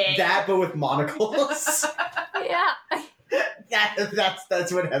talking about. That but with monocles.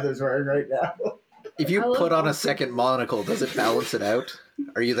 That's what Heather's wearing right now. If you put on a second monocle, does it balance it out?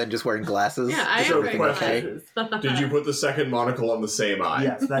 Are you then just wearing glasses? Yeah, I am wearing glasses. Did you put the second monocle on the same eye?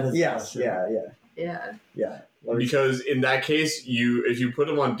 Yes, that is. Yes, yeah. Because in that case, if you put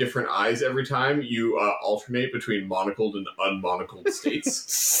them on different eyes every time, you alternate between monocled and unmonocled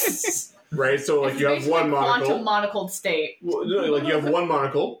states. Right? So, like, you have one monocle. Quantum monocled state. Well, no, like, you have one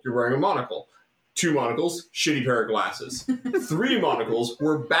monocle, you're wearing a monocle. 2 monocles, shitty pair of glasses. 3 monocles,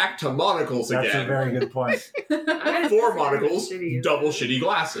 we're back to monocles again. That's a very good point. 4 monocles, double shitty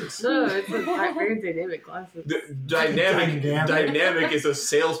glasses. No, it's a very dynamic glasses. Dynamic is a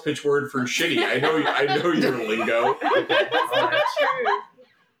sales pitch word for shitty. I know your lingo. That's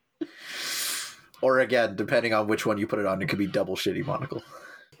true. Or again, depending on which one you put it on, it could be double shitty monocle.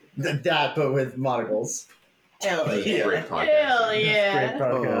 That, but with monocles. Hell yeah. Great podcast. Hell yeah. Great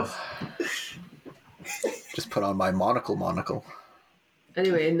podcast. Just put on my monocle.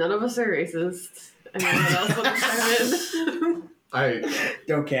 Anyway, none of us are racist. Anyone else want to chime in? I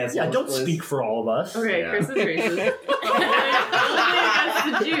don't cancel. Yeah, don't speak for all of us. Okay, yeah. Chris is racist. Only against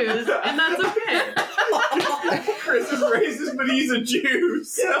the Jews, and that's okay. Chris is racist, but he's a Jew,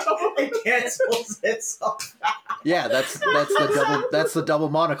 so it cancels itself. Yeah, that's the double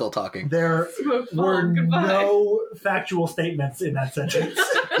monocle talking. There were no factual statements in that sentence.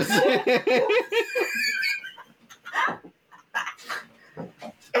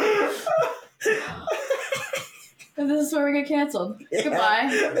 And this is where we get canceled. Yeah. Goodbye.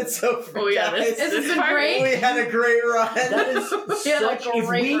 It's so oh yeah, this has been great. We had a great run. That is such a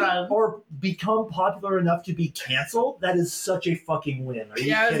great run. Or become popular enough to be canceled. That is such a fucking win. Are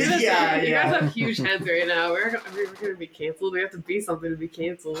you kidding? You guys have huge heads right now. We're going to be canceled. We have to be something to be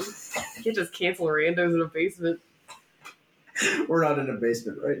canceled. You can't just cancel randos in a basement. We're not in a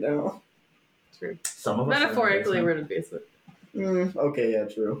basement right now. True. Some of us metaphorically, we're in a basement. Okay, yeah,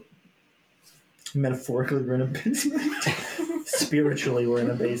 true. Metaphorically, we're in a basement. Spiritually, we're in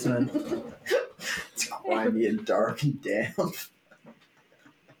a basement. It's grimy and dark and damp.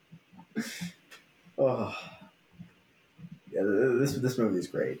 Oh. Yeah, this movie is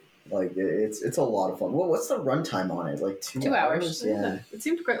great. Like it's a lot of fun. What's the runtime on it? Like 2 hours. Yeah. It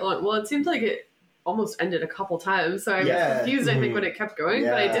seemed quite long. Well, it seemed like it almost ended a couple times, so I was confused. I think when it kept going,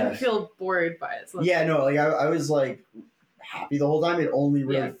 but I didn't feel bored by it. So no, like I was like happy the whole time. It only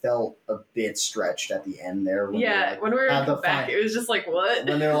really felt a bit stretched at the end there. When when we were back, it was just like what?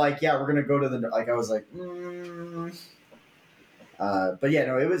 When they're like, we're gonna go to the like, I was like, but yeah,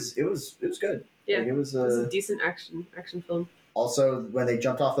 no, it was good. Yeah, like, it was a decent action film. Also, when they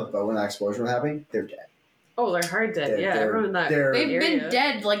jumped off the boat when that explosion was happening, they're dead. Oh, they're hard dead. Everyone in that they've been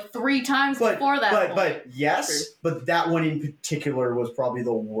dead like 3 times before that. But yes, but that one in particular was probably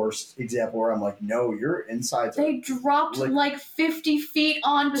the worst example where I'm like, no, your insides. They dropped like 50 feet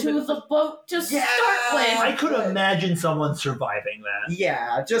onto the boat to start with. I could imagine someone surviving that.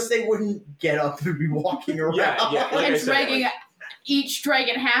 Yeah, just they wouldn't get up and be walking around. And each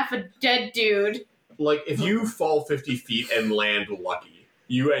dragging half a dead dude. Like, if you fall 50 feet and land lucky,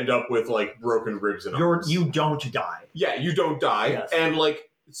 you end up with, like, broken ribs and arms. You don't die. Yeah, you don't die. Yes. And, like,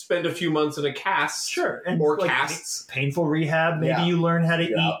 spend a few months in a cast. Sure. And or like, casts. Painful rehab. Maybe you learn how to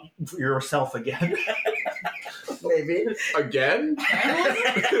eat yourself again. Maybe. Again?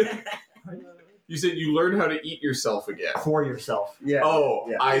 You said you learn how to eat yourself again. For yourself. Yeah. Oh,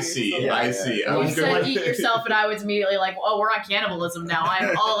 yeah. I see. I see. I was you said eat yourself, and I was immediately like, oh, we're on cannibalism now.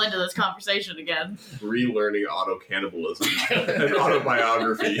 I'm all into this conversation again. Relearning auto-cannibalism and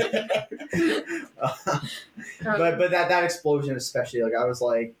autobiography. But that explosion especially, like, I was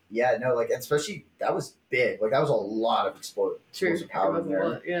like, especially, that was big. Like, that was a lot of explosive power in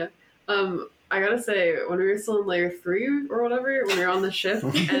there. Yeah. I gotta say, when we were still in layer 3 or whatever, when we were on the ship,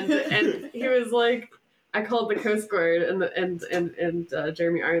 and he was like, I called the Coast Guard, and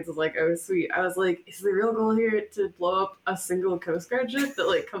Jeremy Irons was like, oh sweet. I was like, is the real goal here to blow up a single Coast Guard ship that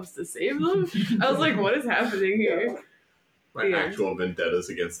like comes to save them? I was like, what is happening here? My actual vendettas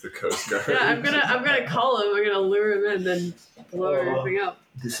against the Coast Guard. Yeah, I'm gonna call him. I'm gonna lure him in, then blow everything up.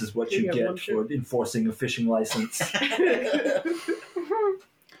 This is what you get for enforcing a fishing license.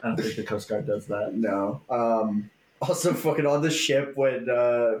 I don't think the Coast Guard does that. No. Also, fucking on the ship when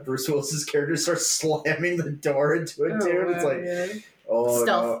Bruce Willis's character starts slamming the door into a dude. It's like, stealth.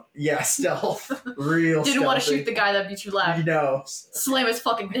 No. Yeah, stealth. Real Didn't want to shoot the guy that beat you loud. No. Slam his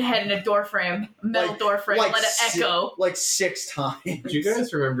fucking head in a door frame. Metal door frame. Let it echo. Like 6 times. Do you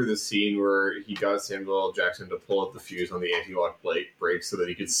guys remember the scene where he got Samuel L. Jackson to pull out the fuse on the anti-lock brake so that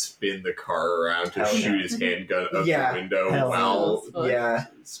he could spin the car around to shoot his handgun out the window while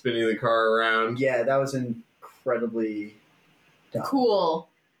spinning the car around? Yeah, that was incredibly dumb. Cool.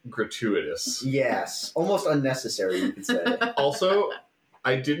 Gratuitous. Yes. Almost unnecessary, you could say. Also,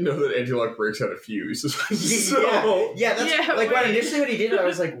 I didn't know that anti-lock brakes had a fuse. When initially when he did it, I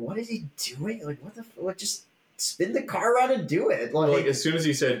was like, what is he doing? Like, what the like, just spin the car around and do it. Like as soon as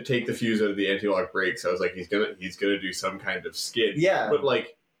he said take the fuse out of the anti-lock brakes, I was like, he's gonna do some kind of skid. Yeah. But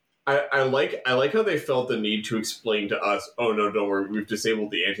like I like how they felt the need to explain to us, oh no, don't worry, we've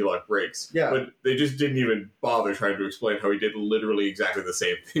disabled the anti-lock brakes. Yeah. But they just didn't even bother trying to explain how he did literally exactly the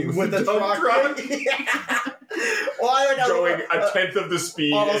same thing with the dump truck. Well, I don't know. Going a tenth of the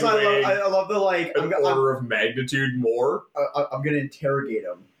speed. Also, I love the like order of magnitude more. I'm gonna interrogate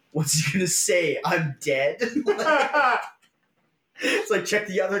him. What's he gonna say? I'm dead. It's like, check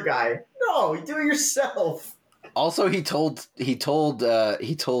the other guy. No, you do it yourself. Also, he told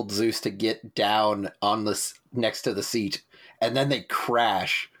Zeus to get down on the next to the seat, and then they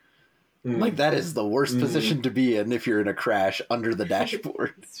crash. Like, that is the worst position to be in if you're in a crash under the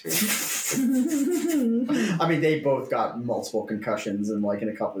dashboard. I mean, they both got multiple concussions, and like in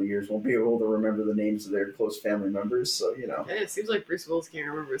a couple of years won't be able to remember the names of their close family members. So Yeah, it seems like Bruce Willis can't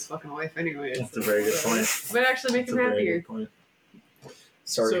remember his fucking wife anyway. That's a very good point. Might actually make him happier.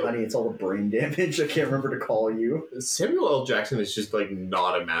 Sorry, honey, it's all the brain damage. I can't remember to call you. Samuel L. Jackson is just, like,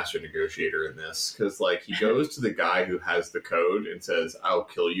 not a master negotiator in this. Because, like, he goes to the guy who has the code and says, I'll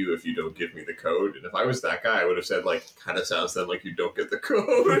kill you if you don't give me the code. And if I was that guy, I would have said, like, kind of sounds then like you don't get the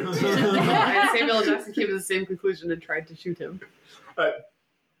code. And Samuel L. Jackson came to the same conclusion and tried to shoot him.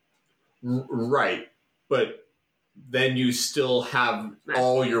 Right. But then you still have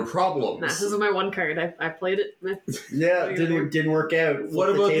all your problems. This is my one card. I played it. Yeah, didn't work out. What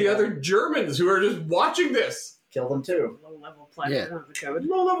about the other Germans who are just watching this? Kill them too. Low-level plebs don't have the code.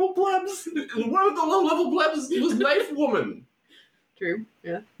 Low-level plebs? What about the low-level plebs? It was Knife Woman. True,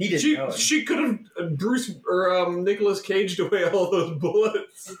 yeah. He didn't know it. She could have Bruce or Nicolas Caged away all those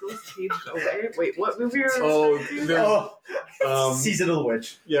bullets. Nicolas Caged away? Wait, what movie are Season of the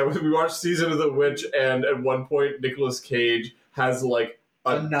Witch. Yeah, we watched Season of the Witch, and at one point Nicolas Cage has like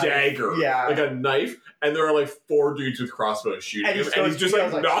a dagger, like a knife, and there are like 4 dudes with crossbows shooting him, and he's just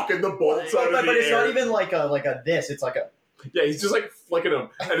like knocking the bolts out of the air. But it's not even like a this. It's like a he's just like flicking them,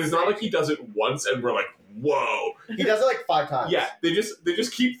 and it's not like he does it once, and we're like, whoa. He does it like 5 times. Yeah, they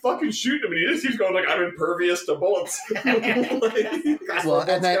just keep fucking shooting him, and he just keeps going like, I'm impervious to bullets. Well,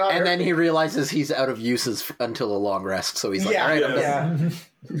 and then he realizes he's out of uses until a long rest, so he's like, all right,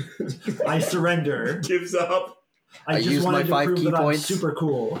 I surrender. Gives up. I just use my 5 key points. I'm super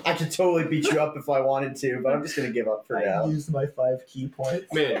cool. I could totally beat you up if I wanted to, but I'm just going to give up for now. I used my 5 key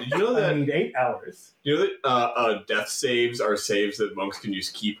points. Man, did you know that? I need 8 hours. You know that death saves are saves that monks can use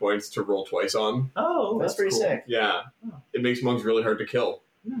key points to roll twice on? Oh, that's pretty cool. sick. Yeah. It makes monks really hard to kill.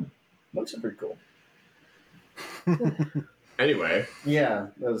 Monks are pretty cool. Anyway. Yeah,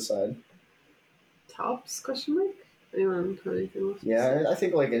 that aside. Tops, question mark? Anyone have anything else? Yeah, I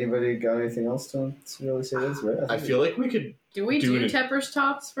think like anybody got anything else to really say this, right? I feel like we could. Do we do Tepper's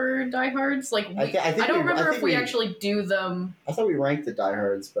tops for diehards? Like, I don't remember if we actually do them. I thought we ranked the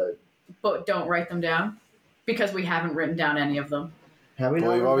diehards, but don't write them down because we haven't written down any of them. Have we?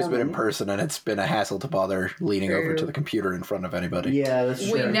 Well, we've always been in person, and it's been a hassle to bother leaning over to the computer in front of anybody. Yeah, that's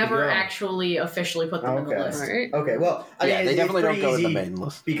true. We never actually officially put them in the list. Right. Okay, well, I mean, they definitely don't go in the main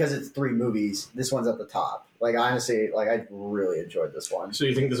list because it's 3 movies. This one's at the top. Like honestly, like I really enjoyed this one. So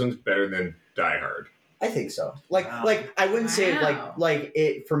you think this one's better than Die Hard? I think so. Like I wouldn't say like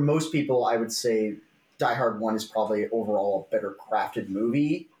it for most people. I would say Die Hard 1 is probably overall a better crafted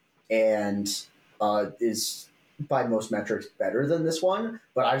movie and is by most metrics better than this one.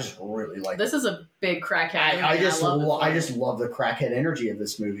 But I just really like this. Is a big crackhead. I just love the crackhead energy of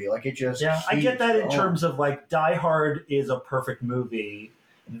this movie. Like it just I get that in terms of like Die Hard is a perfect movie.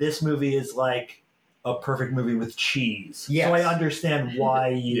 This movie is like a perfect movie with cheese. Yes. So I understand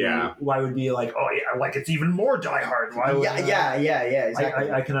why why would be like, oh yeah, like it's even more Die Hard. Why would exactly.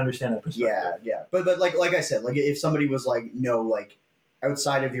 I can understand that perspective. Yeah. But like I said, like if somebody was like, no, like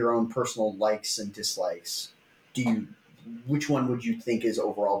outside of your own personal likes and dislikes, which one would you think is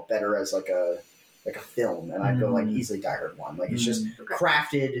overall better as like a film? And I'd go like easily Die Hard 1. Like it's just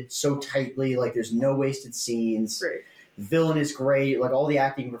crafted so tightly, like there's no wasted scenes. Right. Villain is great. Like all the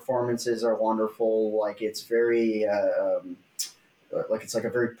acting performances are wonderful. Like it's very, like it's like a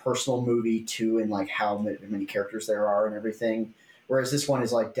very personal movie too, in like how many characters there are and everything. Whereas this one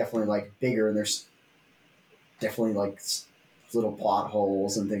is like definitely like bigger, and there's definitely like little plot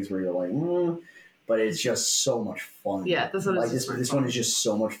holes and things where you're like, but it's just so much fun. Yeah, this one is this one is just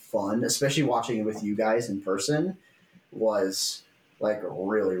so much fun. Especially watching it with you guys in person was like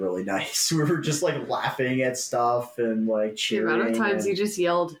really, really nice. We were just like laughing at stuff and like cheering. The amount of times you just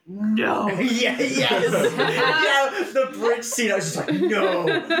yelled, no. Yeah. The bridge scene, I was just like, no.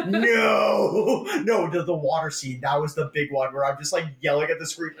 The water scene, that was the big one where I'm just like yelling at the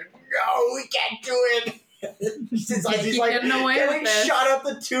screen, like, no, we can't do it. He's like getting shot up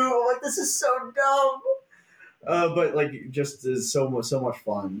the tube. I'm like, this is so dumb. But like, just is so much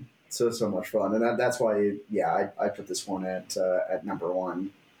fun. So much fun, and that's why, I put this one at number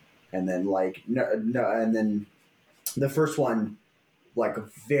 1, and then like and then the first one, like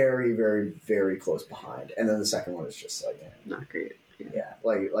very, very, very close behind, and then the second one is just like not great. Yeah,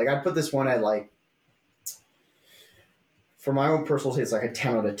 like I put this one at like, for my own personal taste, like a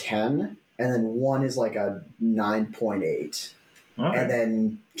 10 out of 10, and then 1 is like a 9.8, and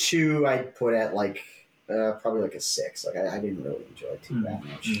then 2 I put at like. Probably like a 6. Like I didn't really enjoy 2 that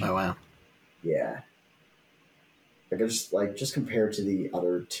much. Oh wow. Yeah. Like just compared to the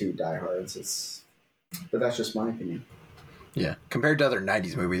other 2 Die Hards, but that's just my opinion. Yeah, compared to other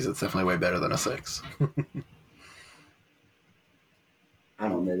 90s movies, it's definitely way better than a 6. I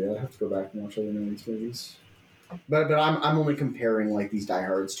don't know. Maybe I'll have to go back and watch other 90s movies. But I'm only comparing like these Die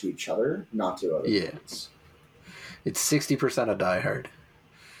Hards to each other, not to other movies. It's 60% a Die Hard.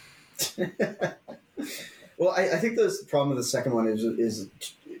 Well, I think the problem with the second one is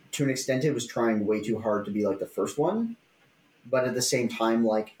to an extent it was trying way too hard to be like the first one, but at the same time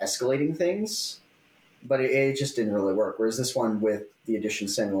like escalating things, but it just didn't really work. Whereas this one, with the addition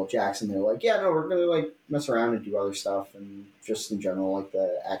of Samuel L. Jackson, they're like, yeah, no, we're gonna like mess around and do other stuff, and just in general, like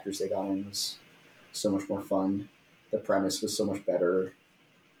the actors they got in was so much more fun. The premise was so much better.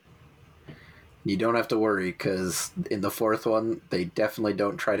 You don't have to worry, because in the fourth one, they definitely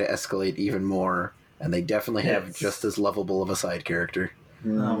don't try to escalate even more, and they definitely have just as lovable of a side character.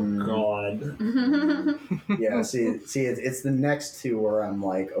 Oh, God. Yeah, see, it's the next 2 where I'm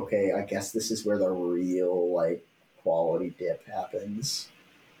like, okay, I guess this is where the real, like, quality dip happens.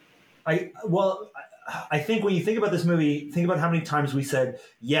 I think when you think about this movie, think about how many times we said,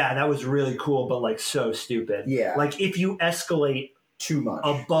 yeah, that was really cool, but, like, so stupid. Yeah. Like, if you escalate too much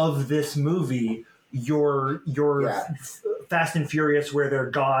above this movie your Fast and Furious where they're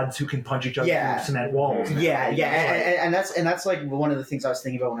gods who can punch each other through cement walls. And that's like one of the things I was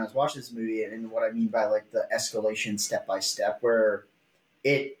thinking about when I was watching this movie, and what I mean by like the escalation step by step, where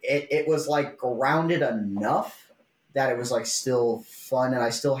it was like grounded enough that it was like still fun, and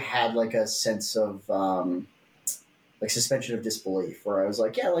I still had like a sense of like suspension of disbelief, where I was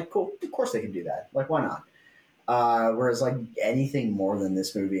like, yeah, like cool, of course they can do that, like why not? Whereas like anything more than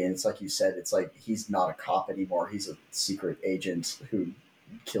this movie, and it's like you said, it's like he's not a cop anymore. He's a secret agent who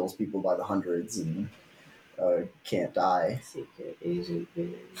kills people by the hundreds and can't die. Secret agent.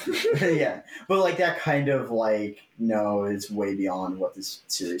 Yeah, but like that kind of like, no, it's way beyond what this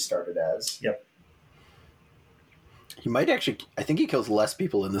series started as. Yep. He might actually, I think he kills less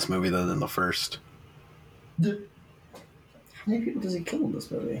people in this movie than in the first. How many people does he kill in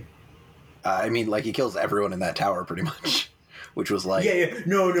this movie? I mean, like, he kills everyone in that tower, pretty much. Which was like...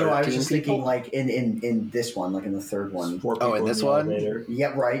 No, I was just thinking, like, in this one, like, in the third one. In this one? Elevator.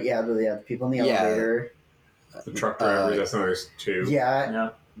 Yeah, right, the people in the elevator. The truck drivers, that's another 2. Yeah.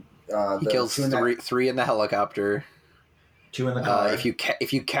 He kills 3 in the helicopter. 2 in the car.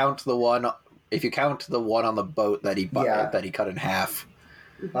 If you count the one on the boat that he cut in half.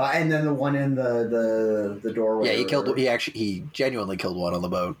 And then the one in the doorway. Yeah, he genuinely killed one on the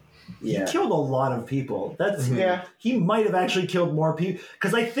boat. Yeah. He killed a lot of people. He might have actually killed more people,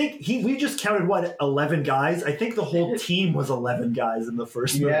 because I think we just counted 11 guys. I think the whole team was 11 guys in the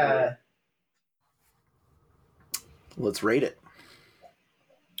first movie. Yeah. Let's rate it.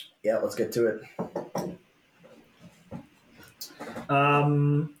 Yeah, let's get to it.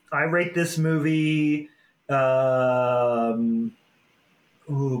 I rate this movie. Oh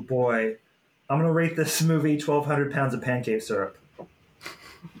boy, I'm gonna rate this movie 1,200 pounds of pancake syrup.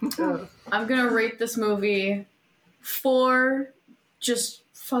 I'm gonna rate this movie 4 just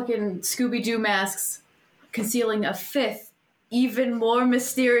fucking Scooby-Doo masks concealing a 5th, even more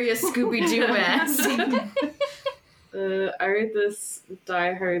mysterious Scooby-Doo mask. I rate this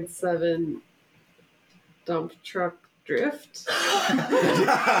Die Hard 7 dump truck drift.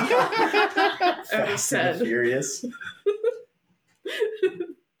 Fast and Furious.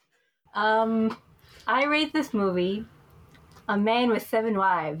 I rate this movie a man with 7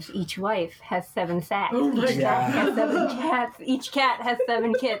 wives. Each wife has 7 sacks. Oh my God. Cat has 7 cats. Each cat has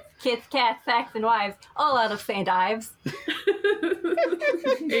 7 kits. Kits, cats, sacks, and wives. All out of St. Ives. A+.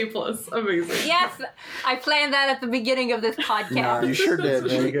 Amazing. Yes, I planned that at the beginning of this podcast. No, you sure did.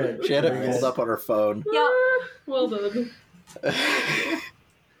 Very good. She had it pulled up on her phone. Yep. Well done.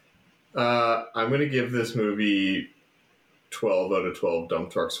 I'm going to give this movie 12 out of 12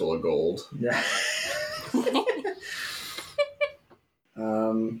 dump trucks full of gold. Yeah.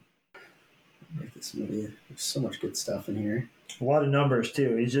 This movie, there's so much good stuff in here. A lot of numbers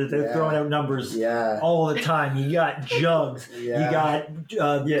too. They're throwing out numbers all the time. You got jugs. You got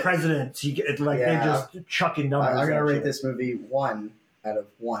presidents. You get they're just chucking numbers. I'm gonna rate this movie 1 out of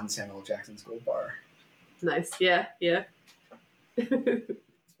 1 Samuel Jackson's Gold Bar. Nice. Yeah.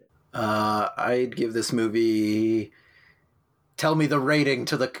 I'd give this movie. Tell me the rating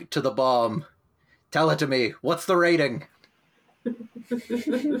to the bomb. Tell it to me. What's the rating?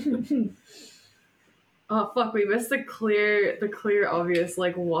 Oh fuck! We missed the clear, obvious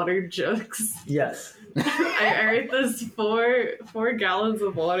like water jugs. Yes. I rate this 4 gallons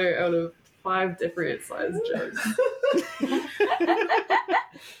of water out of 5 different size jugs.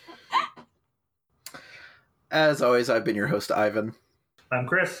 As always, I've been your host, Ivan. I'm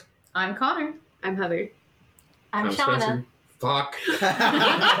Chris. I'm Connor. I'm Heather. I'm Shauna. Spencer. Fuck. The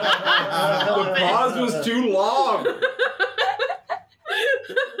pause was too long.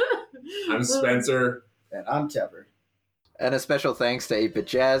 I'm Spencer. And I'm Tepper. And a special thanks to 8-Bit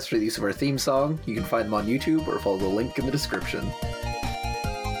Jazz for the use of our theme song. You can find them on YouTube or follow the link in the description.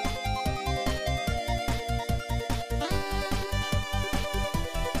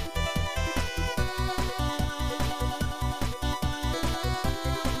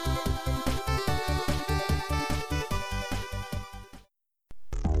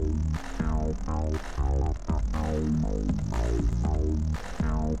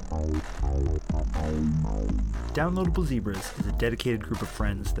 Downloadable Zebras is a dedicated group of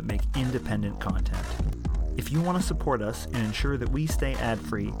friends that make independent content. If you want to support us and ensure that we stay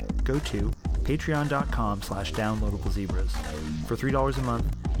ad-free, go to patreon.com/downloadablezebras. For $3 a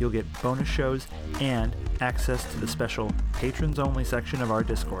month, you'll get bonus shows and access to the special patrons-only section of our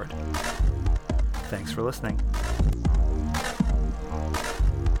Discord. Thanks for listening.